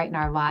up and brighten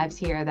our lives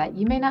here that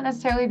you may not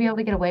necessarily be able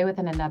to get away with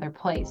in another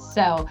place.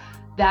 So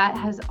that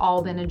has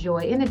all been a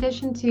joy, in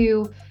addition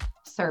to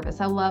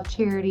service. I love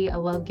charity. I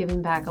love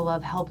giving back. I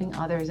love helping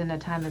others in a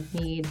time of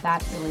need.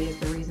 That really is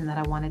the reason that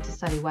I wanted to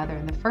study weather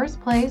in the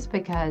first place,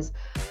 because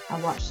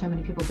I watched so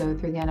many people go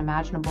through the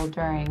unimaginable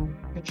during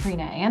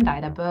Katrina and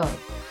Ida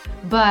both.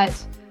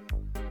 But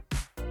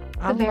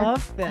I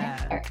love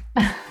that.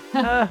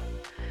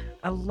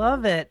 I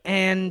love it.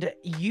 And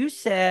you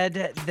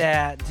said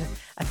that,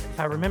 if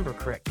I remember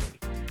correctly,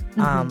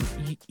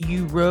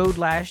 you rode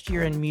last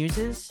year in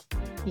Muses?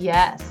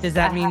 Yes. Does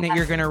that mean that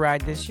you're going to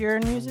ride this year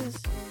in Muses?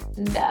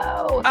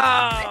 No.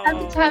 At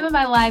the time of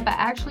my life, I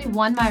actually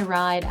won my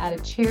ride at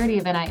a charity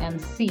event I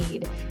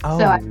emceed.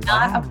 So I'm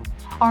not a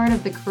part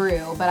of the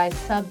crew, but I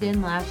subbed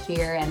in last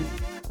year and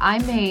I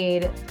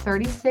made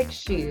 36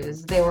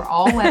 shoes. They were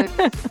all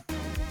weather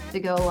to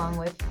go along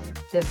with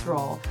this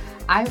role.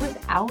 I was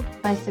out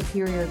by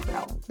Superior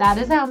Grill. That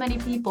is how many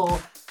people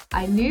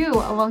I knew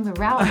along the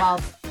route, while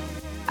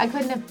I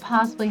couldn't have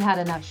possibly had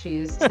enough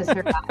shoes to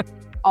survive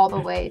all the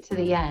way to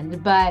the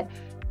end. But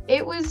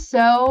it was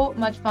so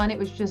much fun. It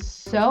was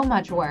just so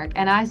much work.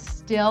 And I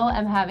still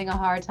am having a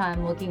hard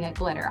time looking at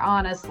glitter,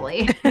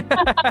 honestly.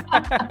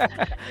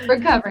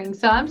 Recovering.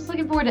 So I'm just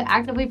looking forward to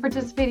actively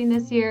participating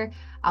this year.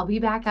 I'll be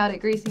back out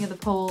at Greasing of the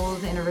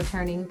Poles in a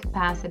returning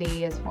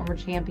capacity as former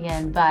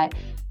champion. But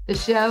the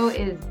show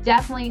is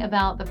definitely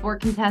about the 4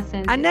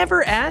 contestants. I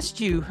never asked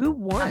you who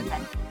won.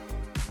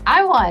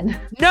 I won.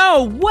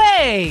 No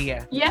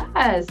way!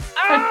 Yes.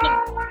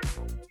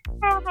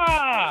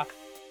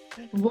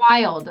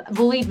 Wild.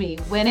 Believe me,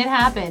 when it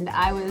happened,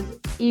 I was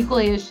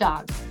equally as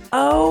shocked.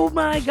 Oh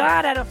my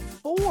God, out of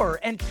 4.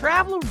 And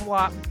Travel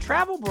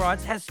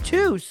Broads has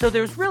 2, so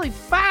there's really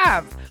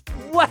 5.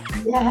 What?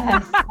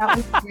 Yes, that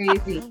was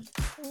crazy.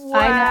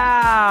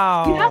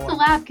 Wow. I know. You have to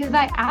laugh because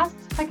I asked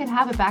if I could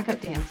have a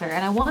backup dancer,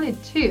 and I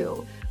wanted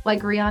 2,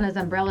 like Rihanna's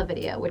Umbrella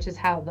video, which is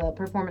how the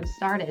performance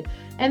started.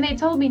 And they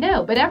told me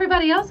no, but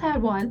everybody else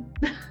had one.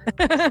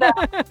 So,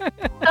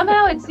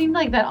 somehow it seemed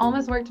like that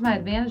almost worked to my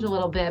advantage a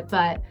little bit,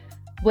 but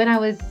when I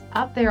was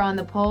up there on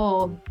the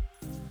pole,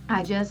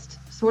 I just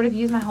sort of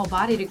used my whole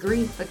body to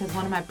grease because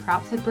one of my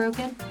props had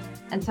broken.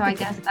 And so I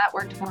guess that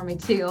worked for me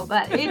too,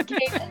 but it came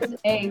as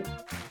a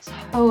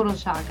total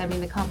shock. I mean,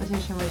 the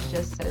competition was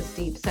just so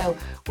steep. So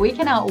we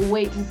cannot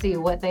wait to see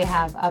what they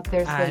have up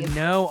their sleeve. I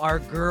know our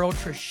girl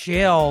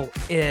Trishelle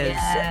is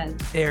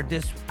there.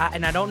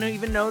 And I don't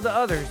even know the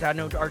others. I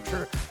know our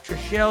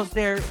Trishelle's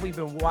there. We've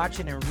been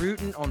watching and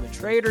rooting on the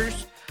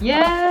Traders.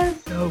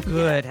 Yes. So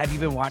good. Have you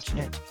been watching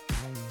it?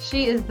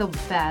 She is the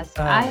best.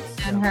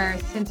 I've known her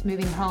since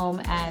moving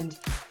home, and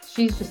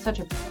she's just such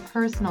a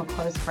personal,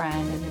 close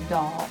friend and a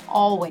doll,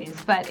 always.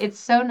 But it's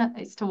so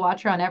nice to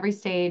watch her on every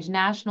stage,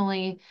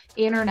 nationally,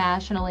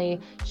 internationally.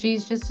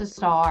 She's just a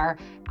star.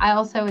 I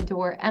also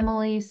adore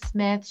Emily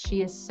Smith.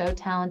 She is so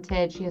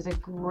talented. She has a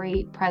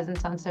great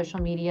presence on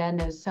social media,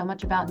 knows so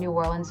much about New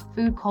Orleans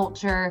food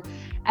culture.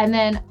 And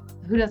then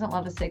who doesn't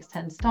love a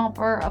 6'10"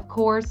 stomper, of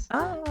course?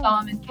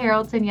 Tom and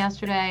Carrollton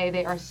yesterday.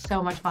 They are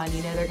so much fun.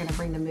 You know they're going to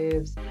bring the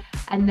moves.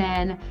 And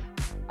then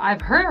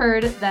I've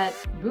heard that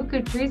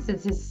Bucatrice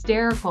is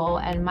hysterical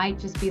and might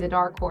just be the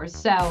dark horse.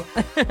 So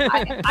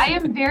I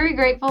am very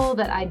grateful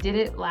that I did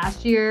it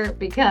last year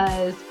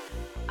because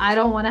I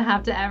don't want to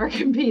have to ever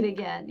compete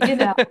again, you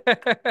know.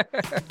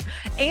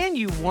 And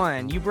you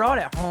won. You brought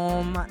it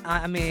home.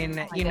 I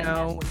mean,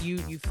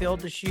 you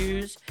filled the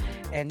shoes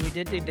and you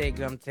did the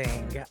daggum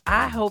thing.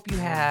 I hope you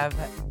have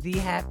the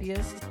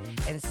happiest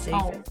and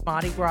safest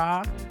Mardi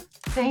Gras.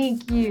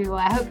 Thank you.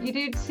 I hope you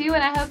do too.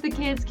 And I hope the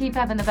kids keep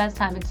having the best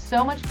time. It's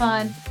so much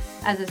fun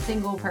as a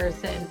single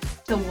person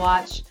to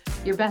watch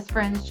your best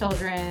friend's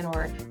children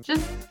or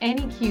just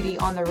any cutie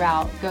on the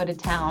route go to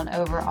town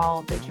over all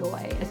of the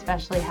joy,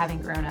 especially having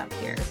grown up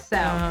here. So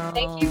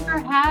thank you for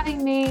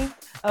having me.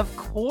 Of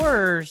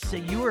course,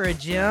 you were a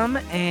gem,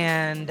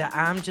 and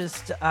I'm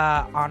just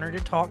honored to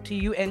talk to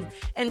you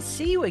and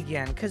see you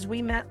again because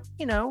we met,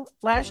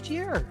 last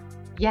year.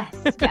 Yes.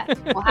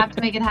 We'll have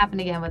to make it happen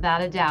again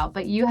without a doubt.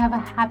 But you have a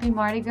happy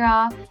Mardi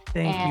Gras.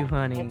 Thank you,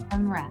 honey. Get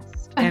some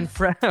rest. And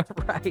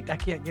right, I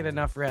can't get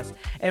enough rest.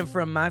 And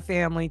from my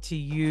family to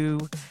you,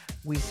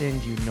 we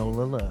send you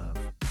Nola love.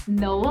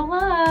 Nola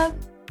love.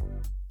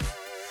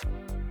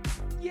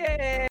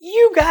 Yay!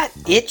 You got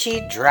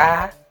itchy,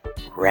 dry,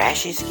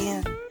 rashy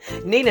skin?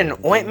 Need an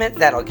ointment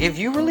that'll give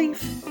you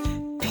relief?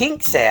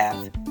 Pink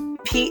Salve,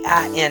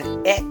 P-I-N-X-A-V,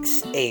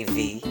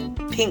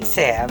 Pink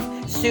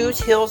Salve soothes,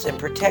 heals, and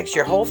protects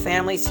your whole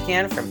family's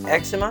skin from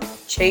eczema,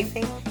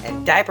 chafing,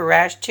 and diaper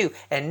rash too,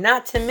 and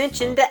not to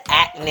mention the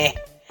acne.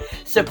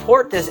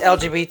 Support this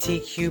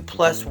LGBTQ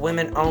plus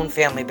women-owned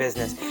family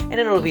business, and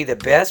it'll be the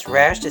best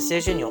rash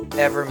decision you'll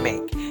ever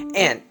make.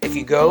 And if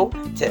you go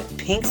to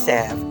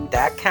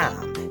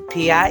pinksalve.com,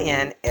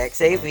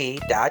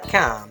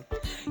 PINXAV.com,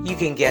 you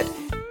can get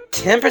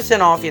 10%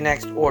 off your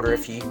next order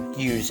if you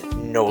use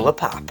NOLA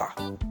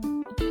Papa.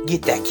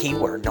 Get that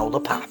keyword, NOLA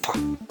Papa.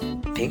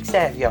 Pink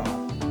Salve,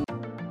 y'all.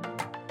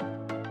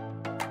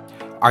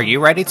 Are you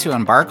ready to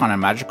embark on a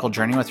magical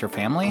journey with your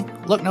family?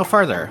 Look no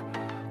further.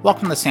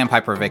 Welcome to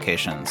Sandpiper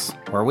Vacations,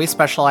 where we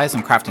specialize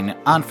in crafting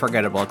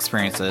unforgettable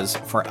experiences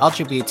for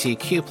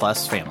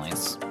LGBTQ+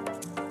 families.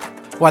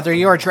 Whether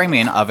you are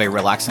dreaming of a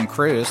relaxing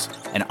cruise,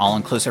 an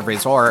all-inclusive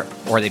resort,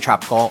 or the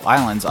tropical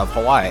islands of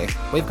Hawaii,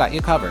 we've got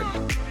you covered.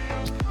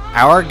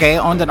 Our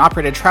gay-owned and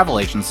operated travel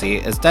agency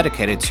is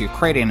dedicated to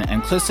creating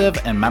inclusive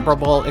and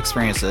memorable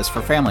experiences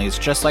for families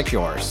just like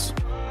yours.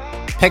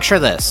 Picture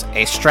this,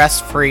 a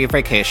stress-free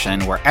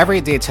vacation where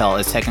every detail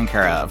is taken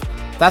care of.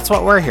 That's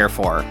what we're here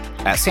for.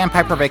 At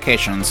Sandpiper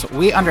Vacations,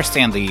 we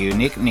understand the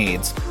unique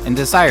needs and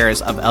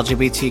desires of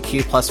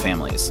LGBTQ+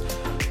 families,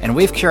 and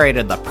we've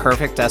curated the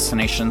perfect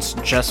destinations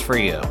just for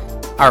you.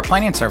 Our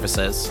planning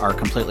services are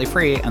completely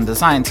free and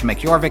designed to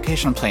make your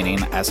vacation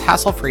planning as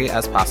hassle-free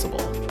as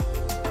possible.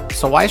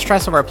 So why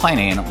stress over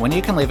planning when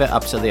you can leave it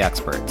up to the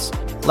experts?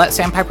 Let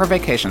Sandpiper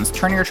Vacations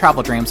turn your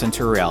travel dreams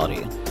into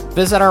reality.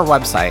 Visit our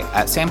website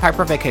at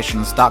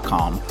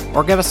sandpipervacations.com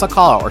or give us a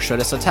call or shoot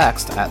us a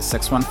text at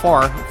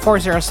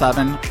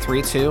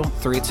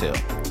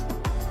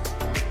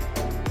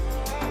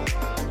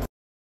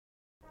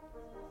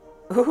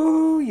 614-407-3232.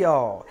 Ooh,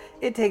 y'all,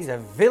 it takes a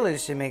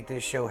village to make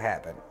this show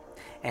happen.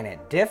 And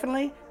it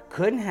definitely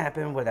couldn't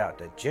happen without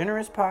the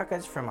generous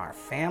pockets from our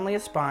family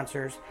of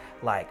sponsors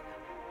like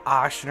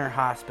Ochsner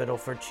Hospital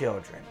for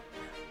Children,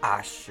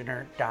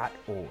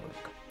 Ochsner.org,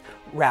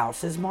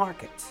 Rouse's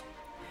Markets,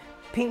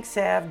 Pink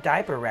Salve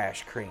Diaper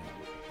Rash Cream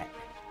at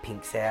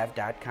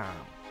pinksalve.com,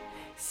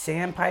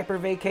 Sandpiper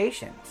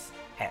Vacations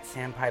at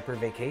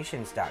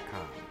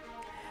sandpipervacations.com,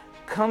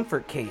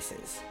 Comfort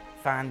Cases,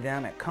 find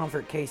them at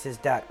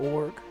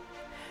comfortcases.org,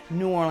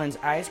 New Orleans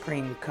Ice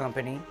Cream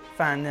Company,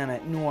 find them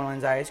at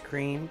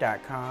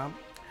neworleansicecream.com,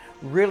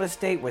 Real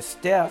Estate with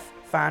Steph,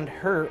 find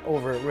her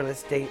over at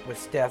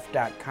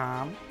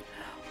realestatewithsteph.com,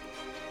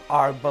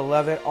 our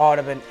beloved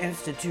Audubon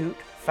Institute,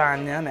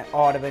 find them at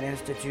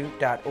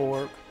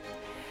audubоninstitute.org,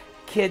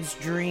 Kids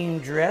Dream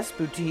Dress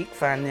Boutique,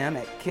 find them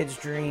at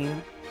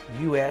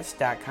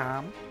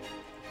kidsdreamus.com,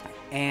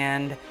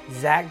 and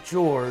Zach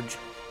George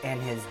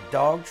and his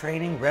dog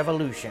training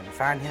revolution,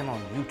 find him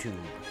on YouTube.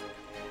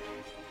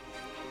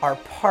 Our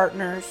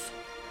partners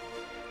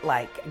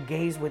like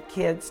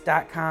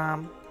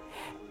gayswithkids.com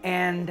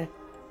and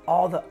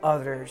all the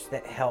others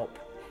that help,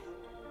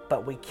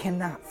 but we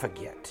cannot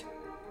forget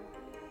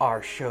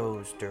our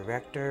show's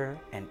director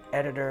and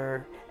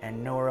editor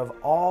and knower of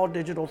all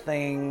digital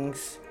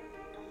things,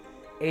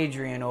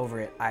 Adrian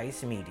over at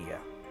Ice Media.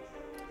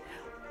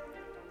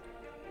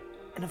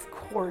 And of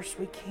course,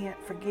 we can't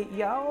forget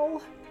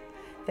y'all.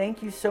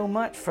 Thank you so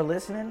much for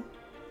listening.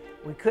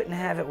 We couldn't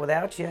have it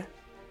without you.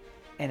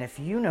 And if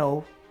you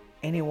know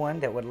anyone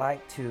that would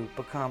like to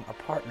become a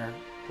partner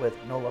with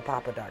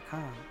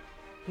nolapapa.com,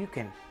 you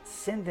can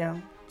send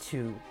them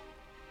to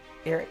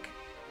Eric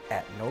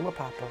at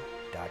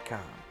nolapapa.com.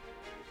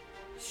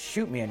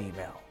 Shoot me an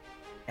email,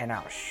 and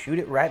I'll shoot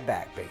it right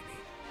back, baby.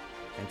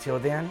 Until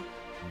then,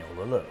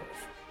 Nola love.